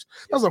daughters.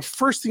 That was the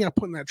first thing I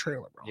put in that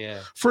trailer, bro. Yeah.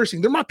 First thing,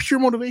 they're my pure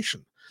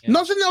motivation.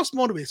 Nothing else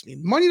motivates me.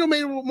 Money don't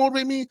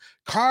motivate me.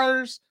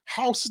 Cars,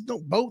 houses, no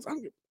boats.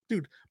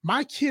 Dude,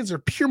 my kids are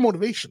pure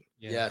motivation.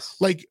 Yes.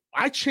 Like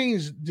I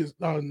changed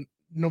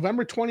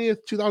November 20th,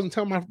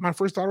 2010, my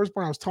first daughter was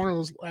born. I was telling her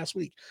this last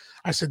week.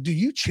 I said, "Do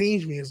you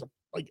change me as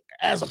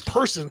a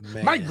person?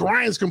 Man. My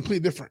grind is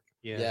completely different."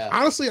 Yeah.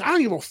 Honestly, I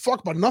don't give a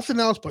fuck about nothing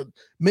else but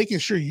making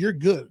sure you're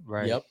good.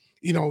 Right. Yep.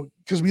 You know,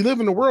 because we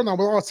live in a world now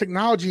with all the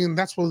technology, and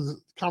that's where the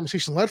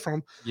conversation led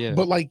from. Yeah.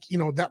 But like, you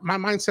know, that my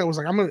mindset was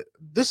like,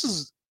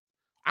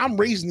 I'm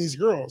raising these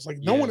girls. Like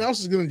no one else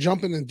is going to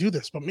jump in and do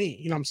this but me.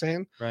 You know what I'm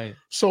saying? Right.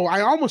 So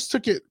I almost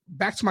took it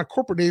back to my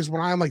corporate days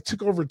when I like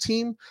took over a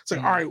team. It's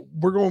like, all right,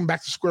 we're going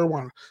back to square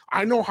one.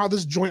 I know how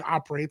this joint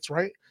operates,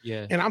 right?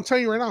 Yeah. And I'm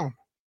telling you right now,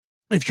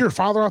 if you're a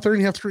father out there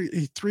and you have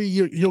three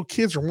young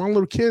kids or one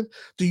little kid,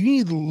 do you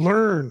need to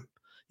learn?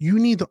 You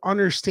need to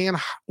understand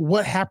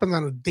what happens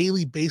on a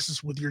daily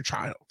basis with your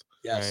child.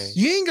 Yes. Right.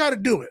 You ain't got to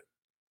do it.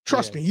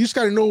 Trust me, you just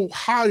got to know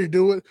how to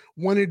do it,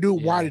 when to do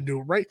it, why to do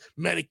it, right?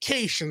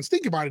 Medications,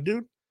 think about it,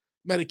 dude.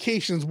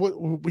 Medications, what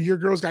your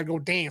girls got to go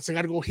dance, they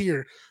got to go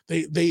here.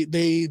 They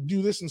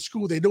do this in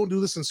school, they don't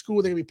do this in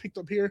school, they be picked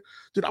up here.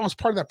 Dude, I was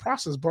part of that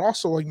process, but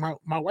also like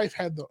my wife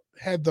had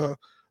the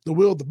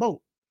wheel of the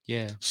boat.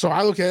 Yeah. So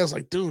I look at it as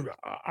like, dude,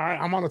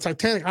 I'm on the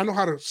Titanic. I know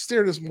how to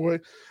steer this boy,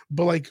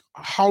 but like,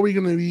 how are we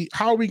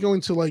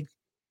going to like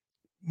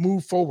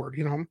move forward,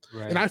 you know?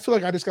 Right. And I feel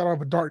like I just got out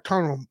of a dark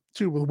tunnel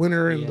too with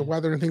winter and the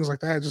weather and things like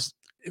that.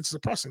 It's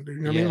depressing, dude.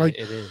 You know what I mean? Like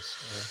it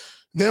is.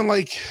 Then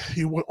like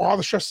all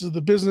the stresses of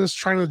the business,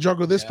 trying to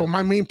juggle this, but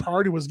my main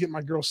priority was getting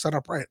my girls set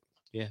up right.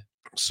 Yeah.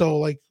 So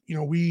like, you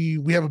know,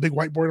 we have a big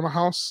whiteboard in my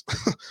house.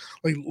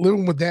 Like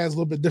living with dad's a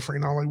little bit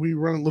different, you know, like we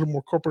run a little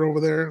more corporate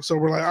over there. So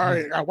we're like, all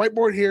right, got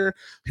whiteboard here.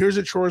 Here's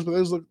the chores, but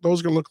those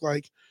are gonna look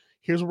like.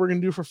 Here's what we're gonna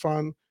do for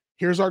fun.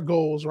 Here's our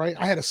goals, right?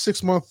 I just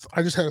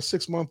had a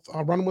 6-month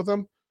run with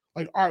them.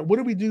 Like, all right, what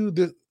do we do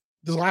the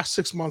last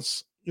 6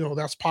 months? You know,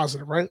 that's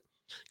positive, right?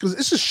 Because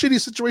it's a shitty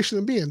situation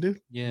to be in, dude.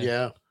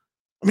 Yeah.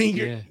 I mean,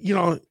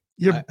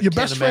 your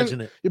best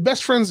friend, your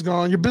best friend's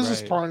gone, your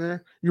business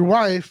partner, your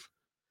wife,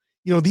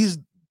 you know, these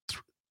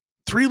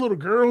 3 little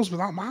girls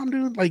without mom,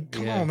 dude. Like,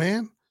 come on,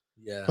 man.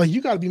 Yeah. Like,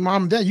 you got to be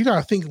mom and dad. You got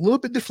to think a little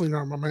bit differently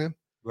now, my man.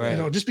 Right. You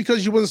know, just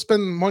because you wouldn't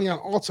spend money on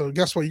Ulta,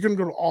 guess what? You're gonna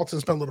go to Ulta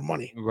and spend a little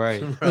money.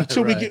 Right.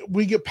 Until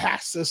we get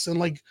past this and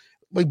like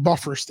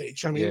buffer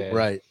stage. I mean,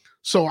 right.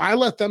 So I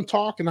let them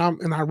talk, and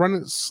I run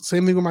it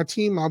same thing with my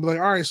team. I'll be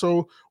like, all right,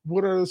 so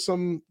what are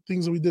some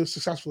things that we did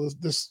successful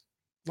this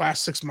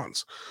last 6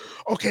 months?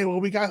 Okay, well,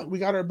 we got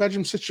our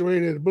bedroom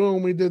situated.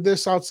 Boom, we did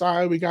this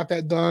outside. We got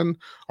that done.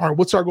 All right,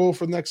 what's our goal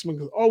for the next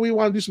month? Oh, we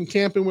want to do some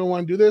camping. We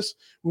want to do this.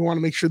 We want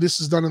to make sure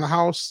this is done in the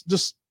house.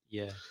 Just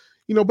you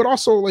know, but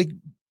also like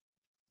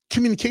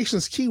communication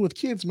is key with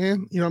kids,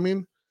 man. You know what I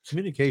mean?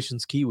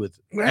 Communication's key with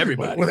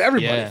everybody. With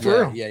everybody,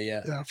 for real.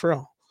 Yeah, for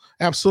real.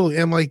 Absolutely.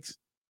 And like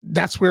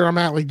that's where I'm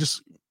at, like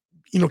just,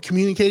 you know,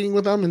 communicating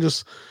with them and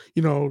just,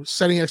 you know,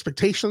 setting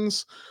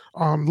expectations,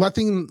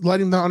 letting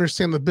them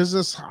understand the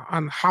business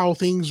on how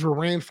things were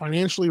ran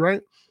financially,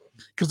 right?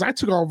 Because I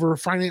took over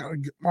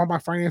all my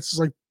finances,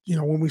 like, you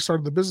know, when we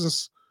started the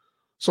business.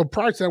 So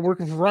prior to that,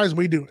 working for Verizon,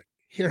 we do it.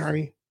 Here,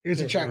 honey,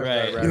 here's a check.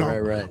 Right.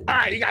 All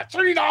right, you got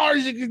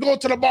 $30 you can go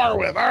to the bar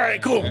with. All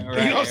right, cool. You know what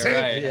I'm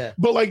saying? Right. Yeah.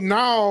 But like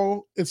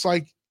now, it's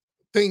like,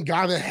 thank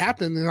God that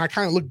happened. And I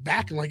kind of look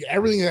back and like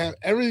everything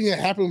that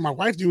happened with my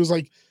wife, dude, was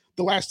like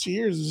the last 2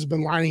 years has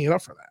been lining it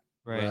up for that.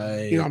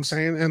 Right. You know what I'm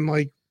saying? And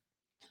like,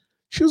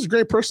 she was a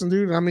great person,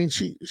 dude. I mean,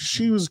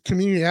 she was a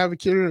community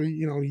advocate.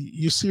 You know,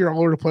 you see her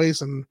all over the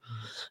place, and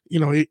you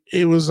know,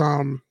 it was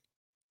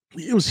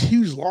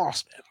huge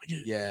loss,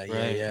 man.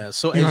 Yeah.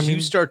 So as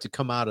you start to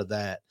come out of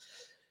that,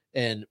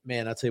 and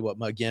man, I'll tell you what,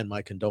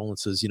 my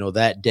condolences. You know,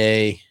 that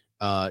day,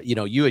 you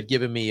know, you had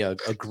given me a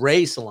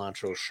gray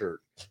cilantro shirt.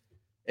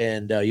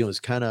 And, you know, it's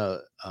kind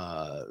of,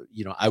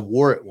 you know, I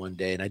wore it one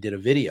day and I did a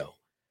video.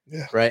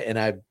 Yeah. Right. And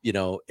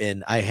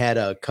I had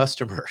a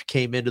customer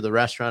came into the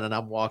restaurant, and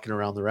I'm walking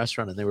around the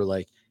restaurant, and they were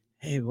like,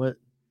 hey, why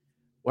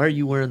are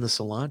you wearing the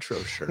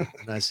cilantro shirt?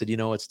 And I said, you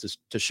know, it's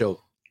to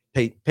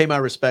pay my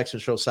respects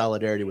and show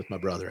solidarity with my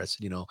brother. I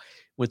said, you know,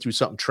 went through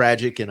something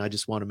tragic, and I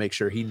just want to make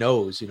sure he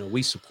knows, you know,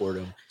 we support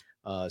him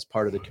as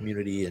part of the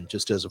community and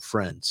just as a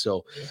friend.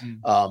 So,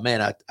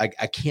 man,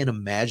 I can't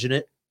imagine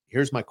it.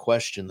 here's my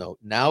question though.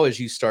 Now, as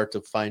you start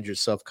to find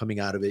yourself coming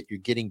out of it, you're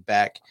getting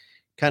back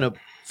kind of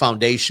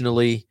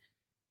foundationally,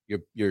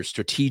 you're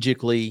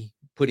strategically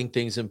putting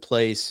things in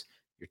place.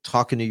 You're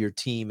talking to your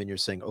team and you're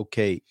saying,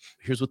 okay,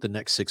 here's what the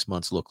next 6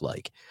 months look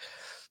like.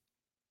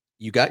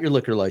 You got your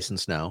liquor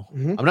license now.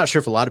 Mhm. I'm not sure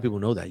if a lot of people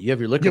know that. You have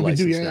your liquor Yeah, we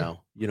do, license yeah, yeah.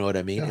 now. You know what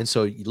I mean? Yeah. And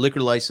so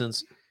liquor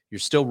license, you're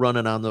still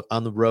running on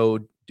the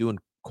road, doing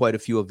quite a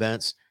few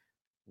events.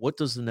 What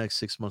does the next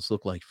 6 months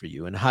look like for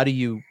you? And how do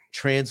you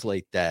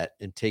translate that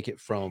and take it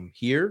from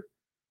here,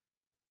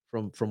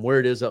 from where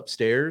it is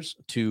upstairs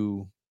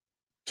to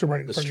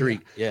right in the front of you.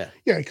 street? Yeah.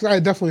 Yeah, because I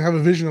definitely have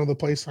a vision of the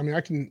place. I mean,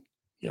 I can,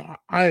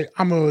 I've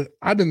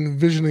been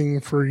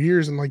envisioning for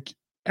years, and like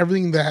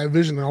everything that I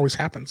vision always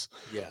happens.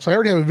 Yeah. So I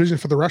already have a vision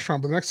for the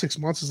restaurant, but the next 6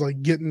 months is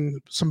like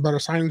getting some better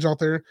signage out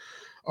there.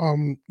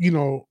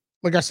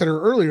 Like I said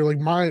earlier, like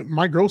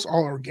my growth's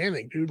all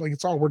organic, dude. Like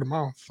it's all word of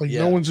mouth. Like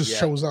no one just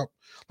shows up.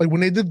 Like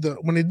when they did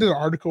the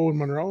article in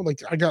Monroe,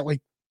 like I got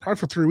like probably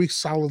for 3 weeks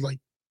solid like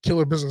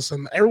killer business,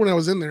 and everyone that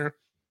was in there,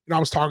 I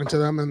was talking to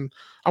them and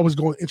I was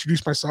going to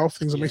introduce myself,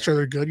 things to make sure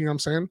they're good. You know what I'm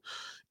saying?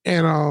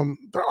 And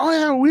they're, oh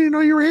yeah, we know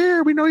you were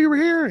here. We know you were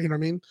here. You know what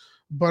I mean?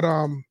 But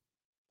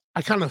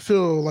I kind of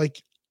feel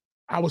like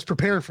I was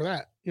preparing for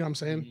that. You know what I'm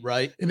saying?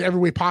 Right. In every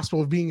way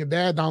possible, of being a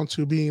dad down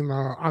to being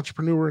an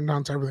entrepreneur and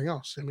down to everything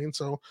else. I mean,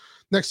 so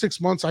next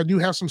 6 months, I do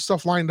have some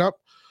stuff lined up.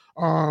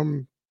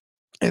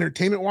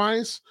 Entertainment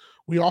wise,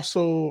 we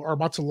also are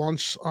about to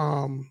launch.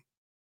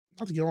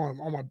 Not to get on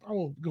my, I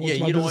won't go into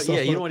my business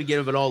stuff, you don't want to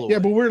give it all away. Yeah,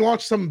 but we're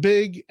launching something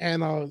big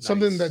and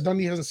something that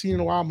Dundee hasn't seen in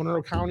a while,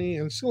 Monroe County,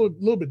 and it's still a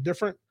little bit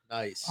different.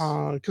 Nice.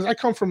 Because I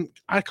come from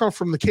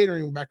the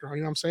catering background,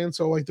 you know what I'm saying?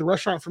 So like the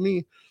restaurant for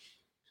me,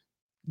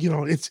 you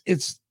know,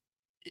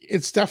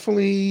 it's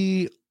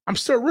definitely, I'm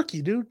still a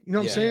rookie, dude. You know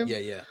what I'm saying?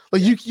 Yeah.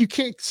 Like you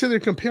can't sit there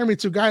and compare me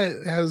to a guy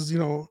that has,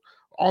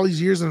 all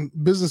these years in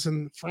business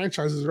and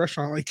franchises,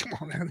 restaurant. Like, come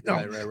on, man.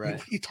 Right. What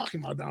are you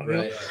talking about down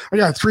Right. I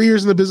got 3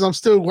 years in the business. I'm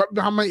still wet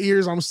behind my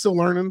ears. I'm still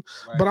learning,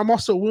 but I'm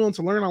also willing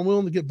to learn. I'm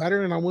willing to get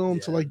better, and I'm willing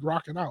to like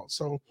rock it out.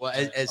 So, well,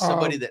 as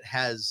somebody that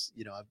has,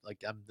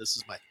 this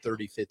is my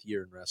 35th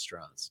year in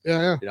restaurants.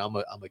 Yeah.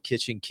 I'm a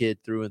kitchen kid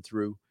through and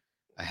through.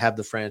 I have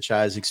the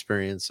franchise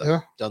experience.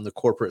 I've done the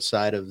corporate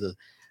side of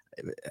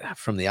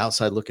from the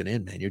outside looking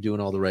in, man. You're doing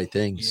all the right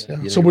things.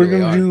 Yeah. So we're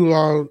going to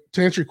do,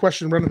 to answer your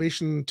question,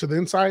 renovation to the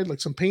inside, like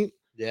some paint.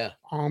 Yeah.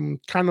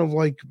 Kind of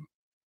like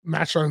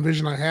match on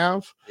vision I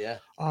have. Yeah.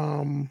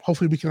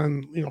 Hopefully we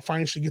can,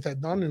 financially get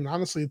that done. And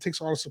honestly, it takes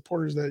a lot of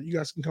supporters that you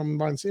guys can come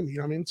by and see me. You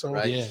know what I mean? So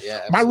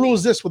my rule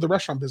is this with the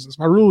restaurant business.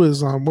 My rule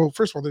is, well,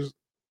 first of all,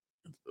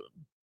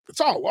 it's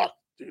all luck,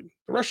 dude.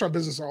 The restaurant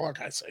business is all luck,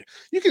 I say.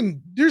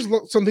 There's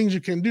some things you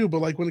can do, but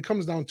like when it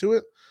comes down to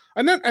it,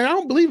 and I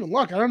don't believe in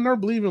luck. I don't never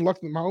believe in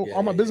luck in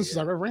all my businesses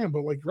I've ever ran,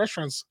 but like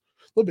restaurants,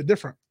 a little bit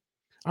different.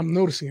 I'm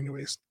noticing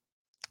anyways.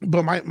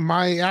 But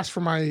my ask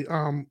for my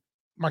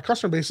my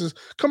customer base is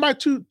come by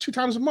two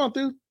times a month,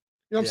 dude. You know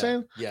what I'm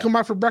saying? Yeah. Come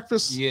by for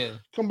breakfast. Yeah.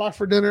 Come by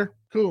for dinner.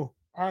 Cool.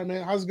 All right,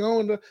 man. How's it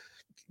going?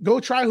 Go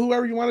try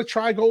whoever you want to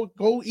try. Go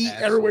eat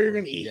everywhere you're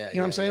gonna eat. You know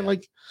what I'm saying?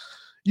 Like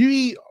you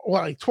eat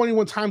like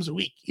 21 times a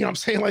week. You know what I'm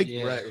saying? Like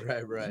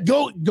right.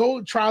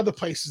 Go try the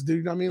places, dude.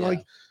 You know what I mean?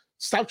 Like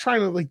stop trying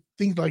to like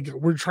think like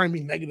we're trying to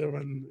be negative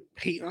and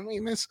hate. I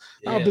mean, that's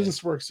not how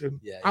business works, dude.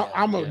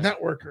 I'm a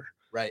networker.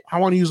 Right. I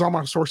want to use all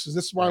my sources.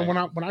 This is why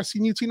when I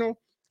seen you, Tino,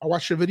 I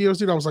watched your videos,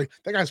 dude. I was like,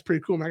 that guy's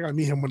pretty cool, man. I gotta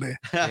meet him one day.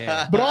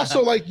 But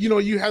also, like,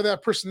 you have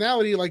that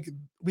personality, like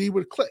we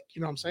would click,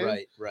 you know what I'm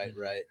saying?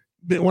 Right.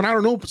 But when I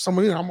don't know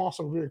somebody, I'm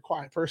also a very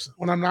quiet person.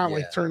 When I'm not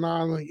like turned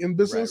on like in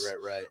business,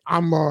 right.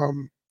 I'm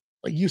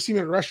like you see me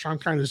at a restaurant,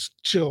 I'm kind of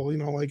just chill,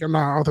 like I'm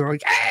not out there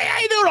like, hey, how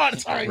you doing all the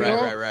time?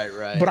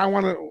 Right. But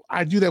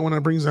I do that when it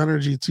brings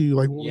energy to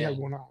like what we have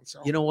going on. So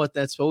you know what?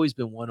 That's always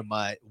been one of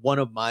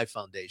my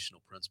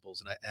foundational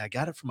principles, and I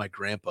got it from my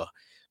grandpa.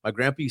 My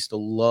grandpa used to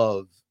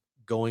love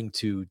going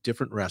to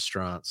different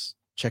restaurants,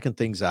 checking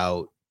things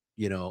out,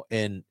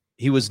 and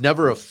he was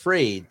never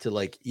afraid to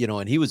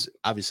and he was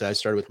obviously, I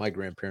started with my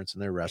grandparents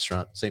in their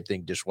restaurant, same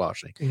thing,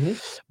 dishwashing.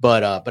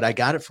 But I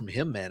got it from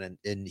him, man.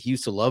 And he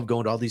used to love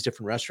going to all these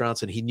different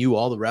restaurants, and he knew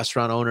all the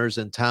restaurant owners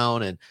in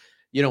town. And,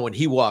 when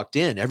he walked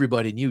in,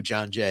 everybody knew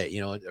John J,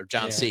 or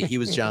John C. He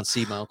was John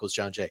C. My uncle's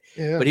John J.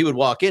 But he would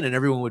walk in and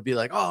everyone would be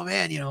like, oh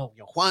man,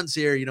 Juan's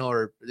here,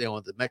 or,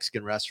 the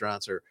Mexican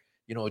restaurants, or,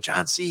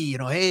 John C,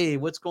 hey,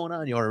 what's going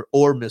on?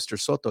 Or Mr.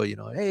 Soto,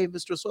 hey,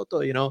 Mr.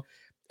 Soto,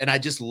 and I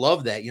just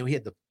love that.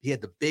 He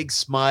had the big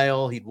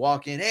smile. He'd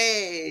walk in,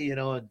 hey,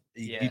 and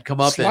he'd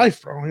come up. It's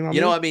life, bro.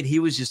 I mean, he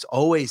was just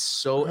always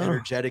so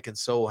energetic and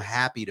so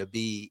happy to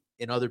be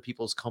in other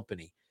people's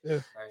company. Yeah.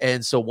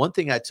 And so one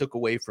thing I took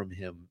away from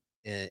him,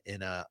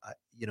 and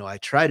I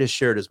try to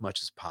share it as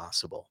much as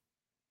possible.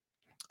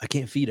 I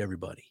can't feed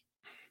everybody.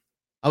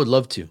 I would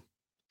love to.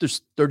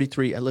 There's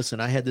 33.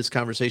 Listen, I had this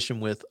conversation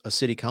with a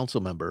city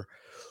council member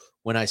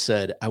when I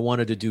said I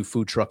wanted to do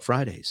food truck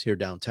Fridays here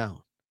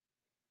downtown.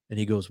 And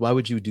he goes, why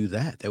would you do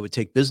that? That would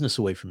take business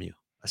away from you.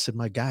 I said,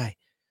 my guy,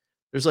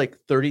 There's like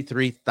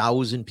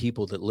 33,000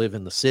 people that live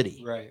in the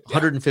city, Right.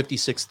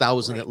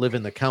 156,000 that live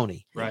in the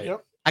county. Right.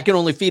 Yep. I can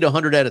only feed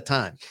 100 at a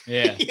time.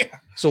 Yeah.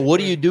 So what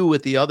do you do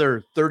with the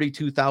other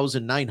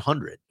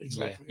 32,900?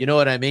 Exactly. You know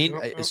what I mean?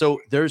 Yep. So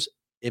there's,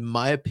 in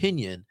my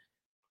opinion,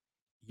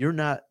 you're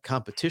not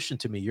competition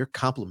to me. You're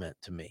complement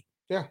to me.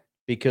 Yeah.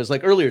 Because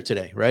like earlier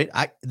today, right?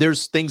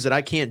 There's things that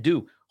I can't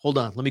do. Hold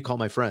on, let me call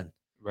my friend.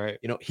 Right.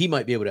 You know, he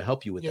might be able to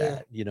help you with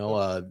Yeah. that.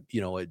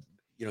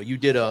 You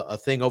did a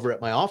thing over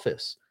at my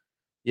office.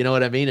 You know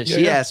what I mean? And Yeah,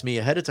 she yeah. asked me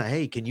ahead of time,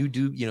 hey, can you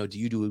do, do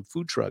you do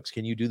food trucks?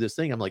 Can you do this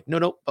thing? I'm like,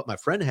 no, but my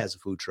friend has a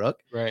food truck.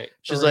 Right.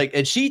 She's like,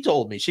 and she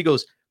told me, she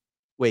goes,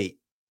 wait,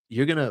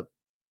 you're going to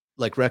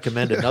like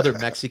recommend another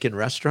Mexican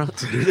restaurant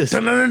to do this?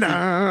 And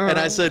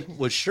I said,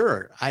 well,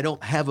 sure. I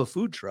don't have a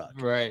food truck.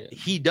 Right.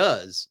 He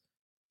does.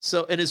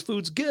 So, and his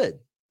food's good.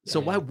 So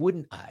Yeah. why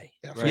wouldn't I?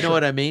 Yeah, You know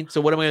what I mean?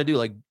 So what am I going to do?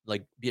 Like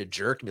be a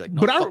jerk and be like,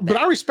 no, but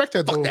I respect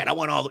that fuck though. that. I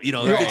want all, if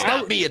Right. it's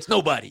not me, it's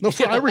nobody. No,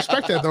 I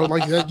respect that though.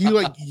 Like that,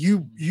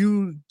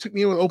 you took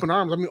me in with open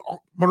arms. I mean,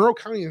 Monroe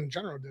County in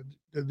general did.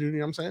 You know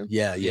what I'm saying?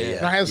 Yeah.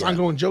 And I have this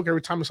ongoing joke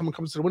every time someone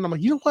comes to the window. I'm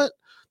like, you know what?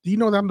 Do you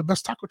know that I'm the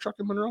best taco truck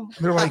in Monroe?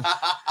 And they're like,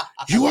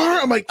 you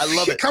are? I'm like, I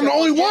love it. I'm the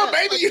only one,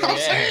 baby. You know what I'm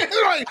Yeah. saying?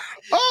 They're like,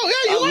 oh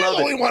yeah, you I are love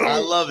the only it. one. I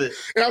love it.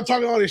 And I'm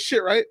talking all this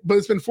shit, right? But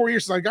it's been 4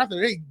 years since I got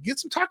there. Hey, get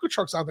some taco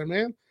trucks out there,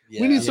 man.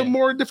 Yeah. We need some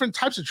more different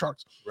types of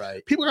trucks.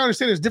 Right. People gotta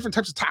understand there's different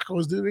types of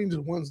tacos, dude. They ain't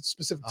just one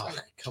specific Oh, type.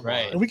 come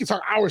Right. on. And we can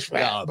talk hours for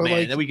that. Oh, but man,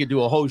 like then we could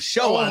do a whole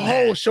show a on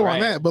whole that. show on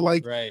Right. that. But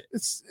like Right.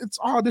 it's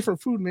all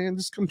different food, man.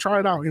 Just come try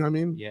it out. You know what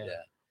I mean? Yeah.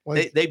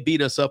 Like, They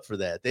beat us up for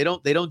that. They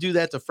don't do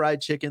that to fried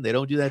chicken. They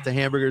don't do that to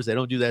hamburgers. They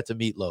don't do that to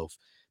meatloaf.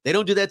 They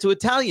don't do that to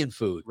Italian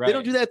food. They don't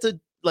Right. do that to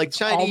like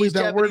Chinese, always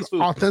that word Japanese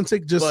food.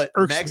 authentic just But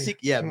irks me. Mexican,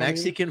 You know what I mean?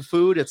 Mexican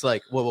food. It's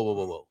like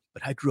whoa.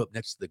 But I grew up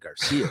next to the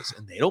Garcias,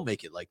 and they don't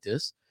make it like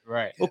this.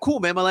 Right. Well,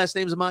 cool, man. My last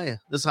name's Amaya.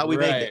 This is how we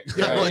make it. Right,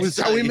 Yeah, right. this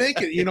is how we make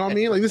it. You know what I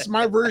mean? Like this is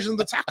my version of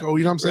the taco.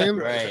 You know what I'm saying?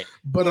 Right.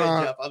 But Go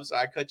ahead, Jeff. I'm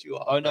sorry, I cut you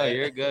off. Oh no, man.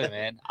 you're good,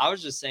 man. I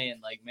was just saying,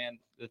 like, man,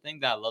 the thing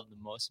that I love the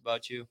most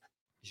about you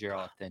is you're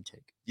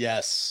authentic.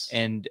 Yes.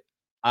 And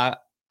I've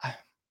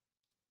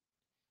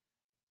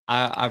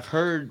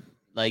heard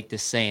like the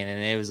saying,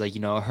 and it was like,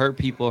 hurt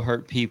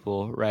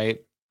people,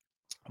 right?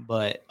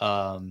 But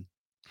how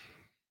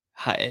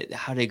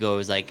they go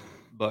is like,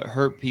 but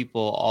hurt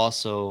people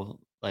also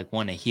like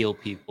want to heal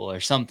people or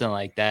something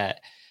like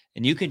that.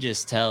 And you can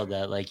just tell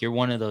that like you're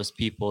one of those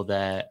people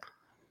that,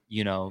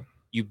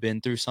 you've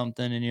been through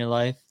something in your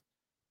life,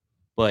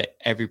 but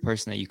every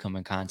person that you come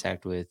in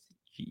contact with,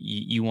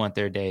 you want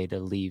their day to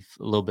leave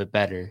a little bit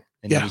better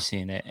than you've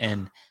seen it.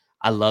 And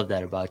I love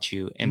that about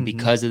you. And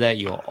because of that,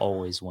 you'll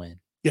always win.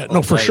 yeah,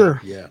 no, for Like,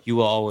 sure. Yeah. You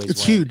will always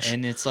It's win. huge.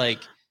 And it's like,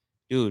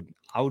 dude,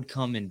 I would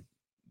come and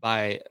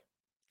buy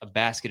a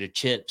basket of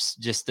chips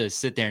just to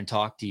sit there and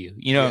talk to you.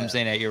 You know what Yeah. I'm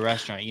saying, at your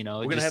restaurant, We're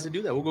gonna have to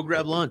do that. We'll go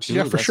grab lunch.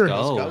 Yeah, for let's sure.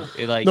 Go. Let's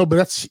It, like, No, but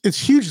it's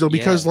huge though,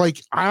 because Yeah.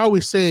 like I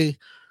always say,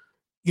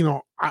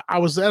 I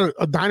was at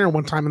a diner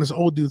one time and this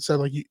old dude said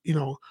like,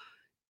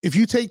 if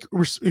you take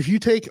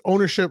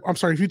ownership,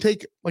 if you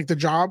take like the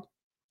job,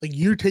 like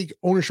you take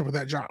ownership of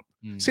that job.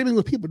 mm, Same thing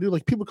with people, dude.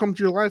 Like people come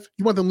to your life,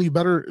 you want them to leave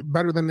better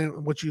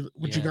than what you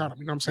Yeah. got them.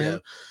 You know what I'm saying?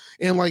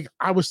 And like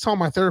I was telling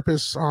my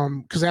therapist,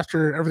 because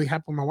after everything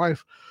happened with my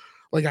wife,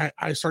 like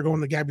I started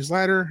going to Gabby's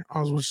Ladder,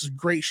 which is a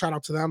great shout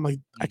out to them. Like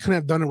I couldn't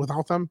have done it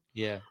without them.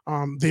 yeah.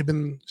 They've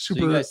been So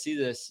super. you guys see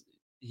this?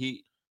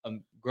 A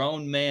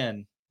grown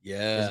man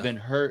Yeah. has been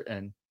hurt,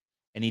 and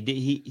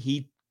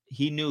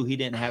he knew he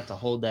didn't have to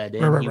hold that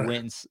in. Right, He right.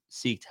 went and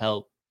seeked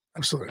help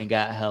Absolutely. and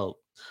got help.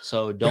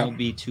 So don't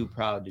be too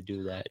proud to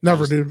do that.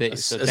 Never, dude.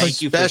 So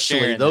thank you for Especially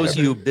sharing those that.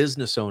 of you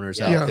business owners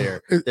Yeah. out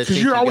there that Because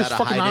think you're you always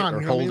gotta fucking hide on. it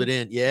or You know what I hold mean?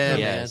 it in. Yeah, man.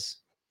 Yes.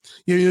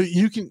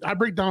 You can. I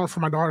break down for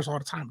my daughters all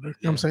the time, dude. You know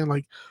what I'm saying?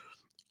 Like,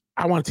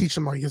 I want to teach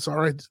them like it's all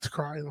right to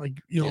cry. Like,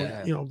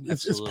 Yeah,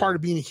 it's part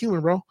of being a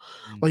human, bro.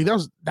 Mm. Like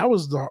that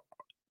was the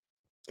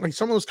like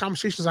some of those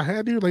conversations I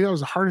had, dude. Like that was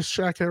the hardest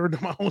shit I could ever do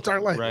my whole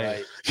entire life.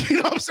 Right. You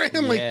know what I'm saying?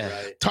 Like Yeah.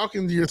 Right.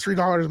 talking to your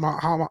 $3,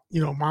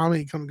 mom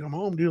ain't come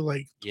home, dude.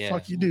 Like, Yeah.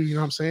 fuck you do. You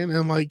know what I'm saying?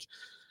 And like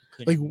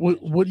Couldn't what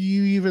imagine. do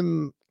you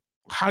even?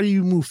 How do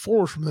you move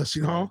forward from this?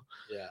 You know?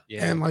 Yeah.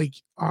 Yeah. And like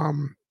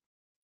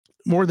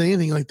more than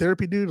anything, like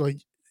therapy, dude.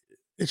 Like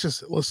it's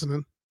just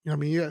listening. You know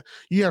what I mean? Yeah,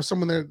 you have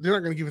someone there, they're not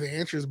going to give you the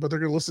answers, but they're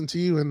going to listen to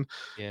you. And,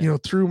 Yeah.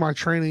 through my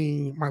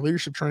training, my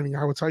leadership training,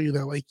 I would tell you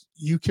that like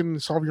you can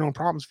solve your own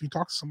problems if you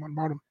talk to someone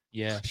about them.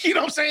 Yeah. You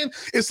know what I'm saying?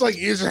 It's like,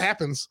 it just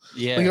happens.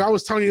 Yeah. Like if I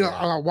was telling you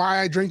Yeah. why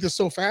I drink this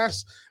so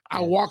fast,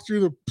 I'll Yeah. walk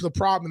through the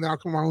problem and then I'll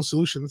come up with my own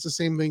solution. It's the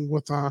same thing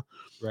with,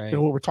 Right.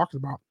 what we're talking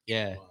about.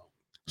 Yeah.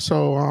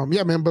 So,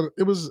 yeah, man, but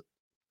it was,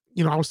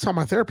 I was telling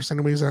my therapist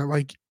anyways that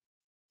like,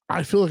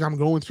 I feel like I'm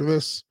going through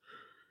this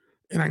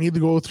and I need to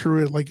go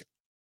through it like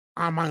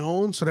on my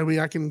own so that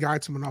way I can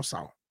guide someone else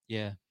out.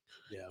 Yeah.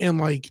 Yeah. And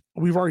like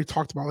we've already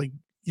talked about like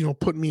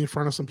putting me in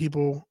front of some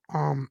people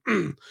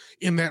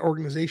in that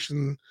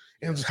organization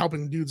and just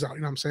helping dudes out,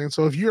 you know what I'm saying?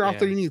 So if you're out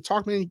there, you need to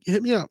talk, man,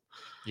 hit me up.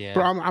 Yeah.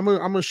 But I'm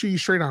gonna shoot you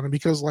straight on it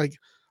because like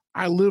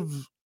I live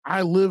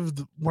I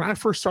lived when I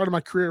first started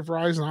my career at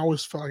Verizon. I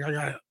always felt like I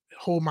gotta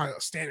hold my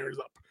standards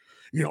up,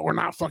 or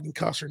not fucking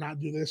cuss or not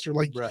do this or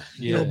like,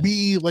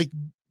 be like,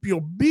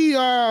 be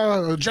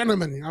a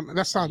gentleman.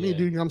 That's not me, dude.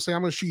 You know what I'm saying?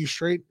 I'm gonna shoot you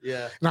straight.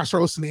 Yeah. And I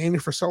started listening to Andy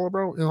Frisella,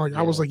 bro. And like,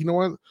 I was like, you know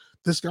what?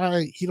 This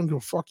guy, he don't give a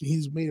fuck.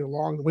 He's made it a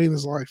long way in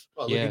his life.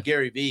 Well, look at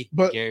Gary Vee.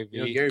 But Gary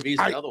Vee. Gary Vee's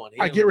another one.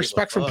 I get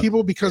respect from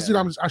people because, dude,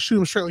 I shoot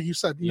him straight, like you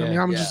said. You know what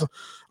I mean?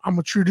 I'm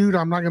a true dude.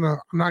 I'm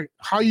not.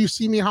 How you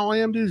see me, how I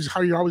am, dude, is how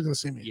you're always gonna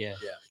see me. Yeah.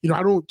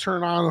 I don't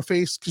turn on a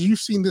face because you've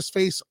seen this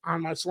face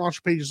on my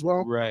Cilantro page as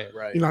well. Right.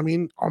 You know what I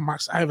mean?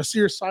 I have a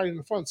serious side and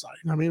a fun side.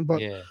 You know what I mean?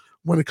 But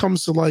when it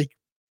comes to like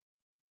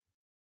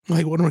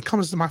when it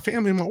comes to my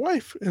family and my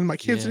wife and my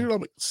kids, dude, I'm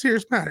like,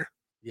 serious matter.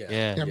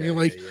 I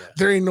mean,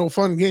 there ain't no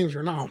fun games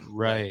right now.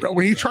 Right. But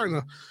when you trying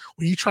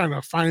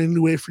to find a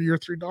new way for your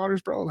 3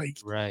 daughters, bro, like,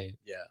 right.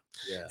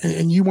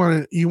 And you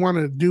want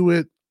to do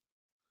it,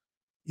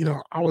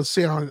 I would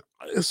say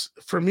it's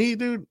for me,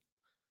 dude.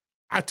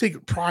 I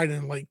take pride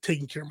in like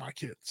taking care of my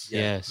kids.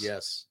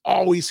 Yes.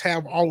 Always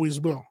have,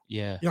 always will.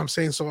 Yeah. You know what I'm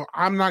saying? So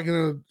I'm not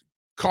gonna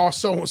call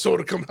so-and-so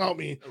to come help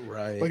me.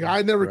 Right. Like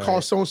I never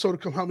call so-and-so to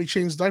come help me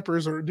change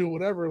diapers or do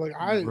whatever. Like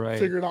I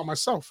figure it out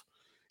myself.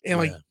 And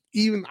like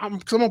even I'm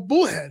a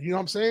bullhead, you know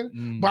what I'm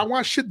saying? But I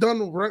want shit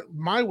done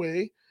my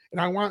way, and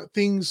I want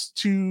things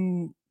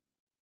to,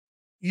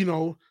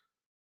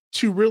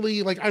 to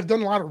really like I've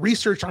done a lot of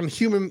research on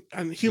human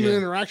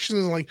interactions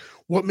and like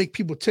what make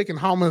people tick and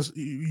how much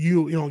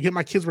get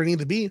my kids where they need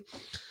to be.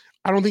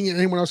 I don't think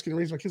anyone else can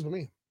raise my kids but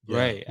me.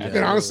 Right. And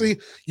honestly,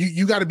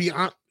 you got to be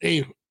on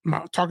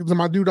talking to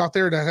my dude out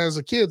there that has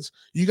the kids,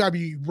 you got to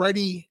be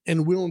ready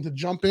and willing to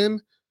jump in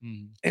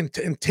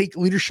and take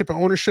leadership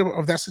and ownership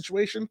of that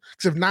situation.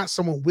 Because if not,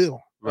 someone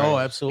will. Right. Oh,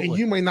 absolutely. And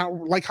you might not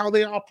like how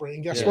they operate.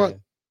 And guess what?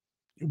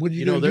 What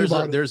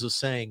there's a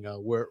saying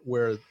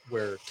where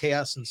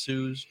chaos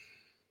ensues,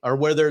 or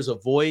where there's a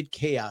void,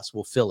 chaos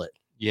will fill it.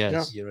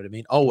 Yes. You know what I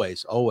mean?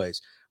 Always. All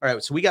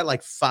right. So we got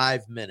like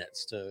 5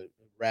 minutes to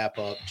wrap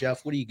up.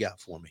 Jeff, what do you got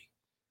for me?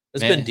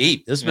 It's been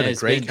deep. This has been a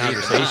great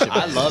conversation.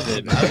 I love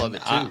it. I love it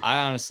too.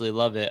 I honestly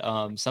love it.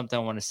 Something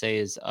I want to say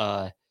is,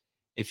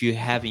 if you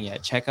haven't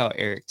yet, check out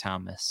Eric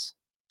Thomas.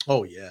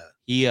 Oh yeah.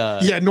 He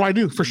no, I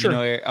do for sure.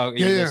 Eric,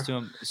 to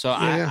him. So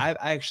I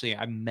actually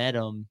met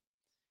him,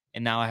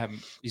 and now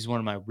he's one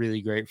of my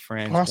really great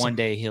friends. Awesome. One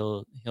day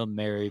he'll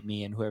marry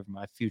me and whoever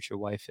my future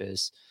wife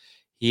is.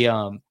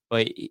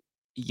 But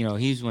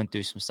he's went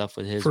through some stuff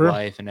with his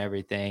wife and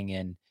everything,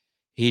 and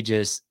he's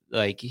just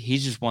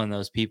one of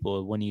those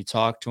people, when you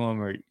talk to him,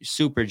 are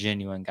super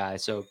genuine guy.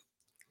 So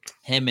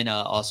him and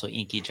also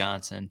Inky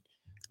Johnson,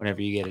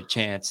 whenever you get a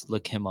chance,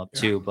 look him up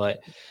too.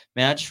 But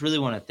man, I just really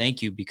want to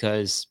thank you,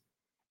 because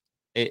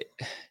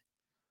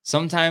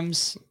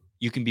sometimes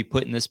you can be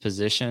put in this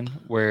position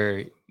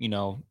where,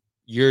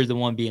 you're the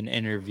one being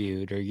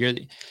interviewed, or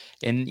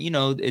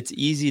it's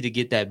easy to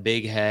get that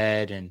big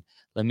head and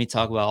let me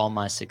talk about all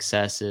my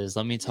successes.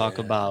 Let me talk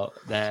about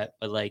that.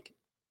 But like,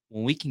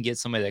 when we can get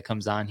somebody that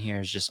comes on here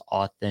is just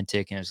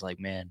authentic and it's like,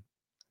 man,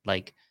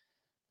 like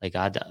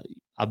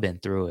I've been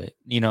through it,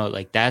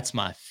 like that's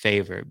my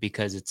favorite,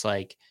 because it's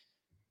like,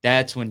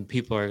 that's when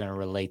people are going to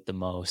relate the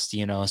most,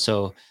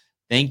 so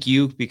thank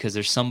you, because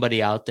there's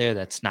somebody out there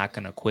that's not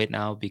going to quit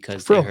now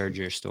because they heard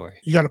your story.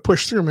 You got to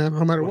push through, man,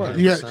 no matter what. 100%.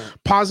 You got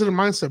positive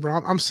mindset, bro.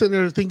 I'm sitting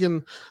there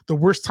thinking the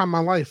worst time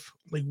of my life,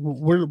 like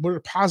what are the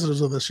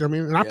positives of this? You know what I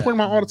mean? And I point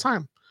them out all the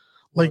time.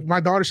 Like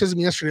my daughter says to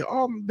me yesterday,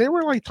 they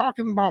were like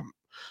talking about,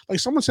 like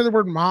someone said the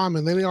word mom,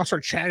 and then they all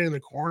start chatting in the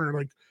corner,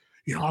 like,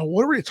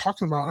 what were they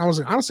talking about? And I was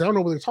like, honestly, I don't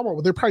know what they're talking about,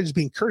 but they're probably just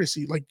being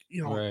courtesy, like,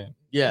 right.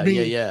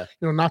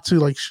 Not to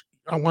like,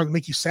 I want to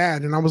make you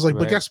sad. And I was like,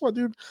 but guess what,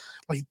 dude?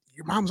 Like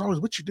your mom's always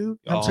with you, dude.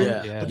 You know what I'm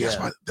saying? But guess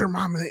what? Their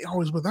mom ain't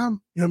always with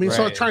them. You know what I mean?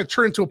 So I try to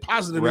turn into a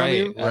positive. Right.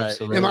 You know what I mean?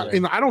 Absolutely.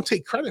 And I don't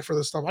take credit for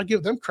this stuff. I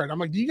give them credit. I'm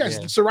like, do you guys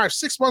survive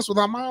 6 months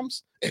without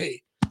moms?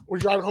 Hey, we're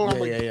driving home. I'm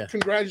like,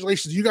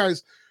 congratulations, you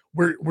guys.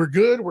 We're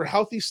good. We're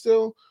healthy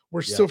still.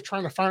 We're still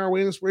trying to find our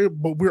way in this way,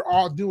 but we're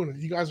all doing it.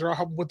 You guys are all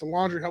helping with the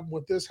laundry, helping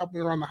with this,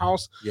 helping around the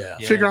house.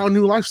 Figure out a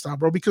new lifestyle,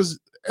 bro. Because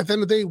at the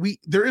end of the day,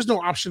 there is no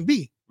option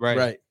B.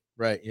 Right.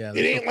 Yeah.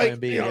 It ain't like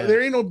B,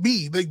 there ain't no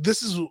B. Like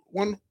this is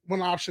one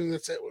option.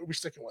 That's it. We're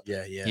sticking with.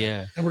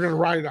 Yeah. And we're gonna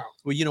ride it out.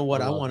 Well, you know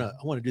what? I want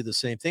to do the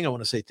same thing. I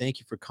want to say thank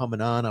you for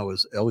coming on. I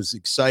was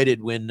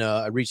excited when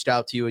I reached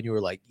out to you and you were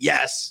like,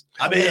 "Yes,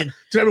 I'm in."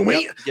 Dude, I've been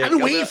waiting. I've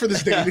been waiting for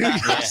this day, dude.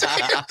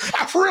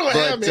 I for real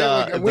am,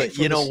 man. But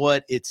you know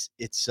what? It's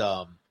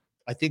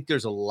I think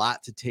there's a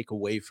lot to take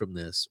away from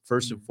this.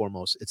 First and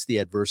foremost, it's the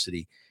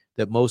adversity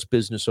that most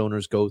business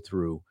owners go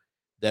through,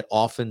 that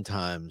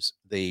oftentimes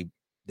they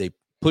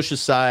push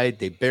aside,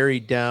 they bury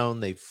down,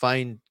 they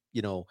find,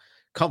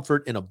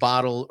 comfort in a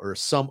bottle or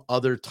some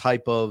other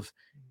type of,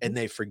 and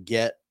they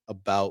forget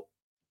about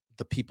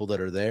the people that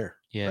are there.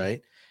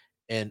 Right.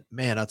 And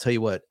man, I'll tell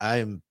you what,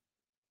 I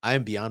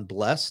am beyond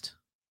blessed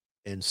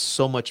and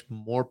so much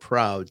more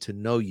proud to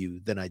know you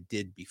than I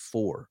did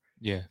before.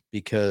 Yeah.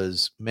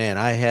 Because man,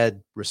 I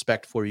had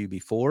respect for you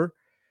before,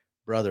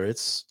 brother,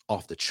 it's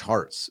off the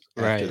charts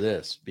after Right.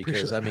 this, because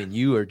Appreciate I mean,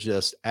 you are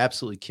just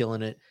absolutely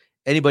killing it.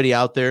 Anybody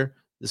out there,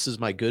 this is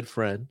my good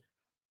friend.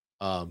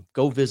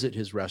 Go visit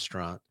his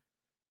restaurant,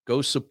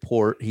 go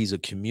support. He's a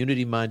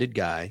community-minded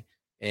guy.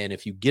 And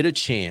if you get a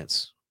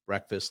chance,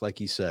 breakfast, like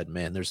he said,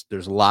 man,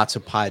 there's lots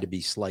of pie to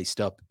be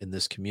sliced up in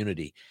this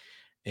community.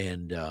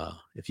 And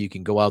if you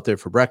can go out there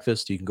for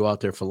breakfast, you can go out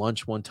there for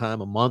lunch one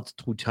time a month,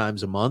 2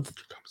 times a month.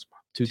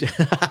 2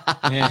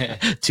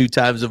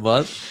 times a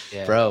month.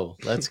 Yeah. Bro,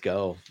 let's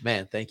go.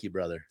 Man, thank you,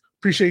 brother.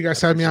 Appreciate you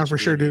guys having me on for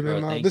sure, dude. Bro,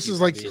 And thank this you is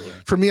for like, being here.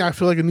 for me, I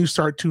feel like a new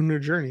start to a new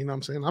journey. You know what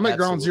I'm saying? I'm at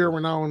ground zero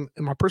right now in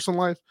my personal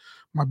life,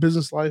 my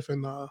business life,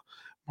 and my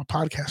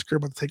podcast career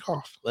about to take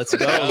off. Let's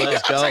go.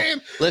 Let's go.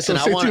 Listen,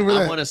 So I stay tuned for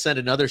want that. to send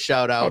another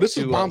shout out this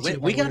is to bouncy,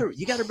 we by the gotta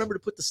you gotta remember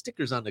to put the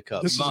stickers on the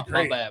cup. This is My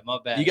great. bad.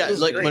 You got This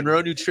is like great.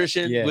 Monroe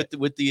Nutrition Yeah. with the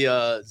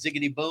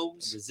ziggity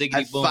booms. The ziggity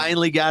I boom.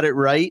 finally got it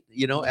right,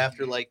 you know,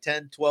 after like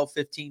 10, 12,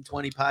 15,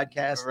 20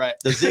 podcasts. Right.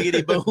 The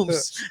ziggity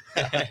booms.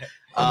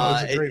 Oh,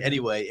 this is great, man.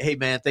 Anyway, hey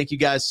man, thank you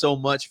guys so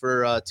much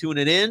for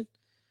tuning in.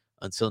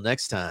 Until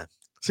next time.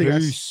 See you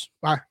guys.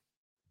 Bye.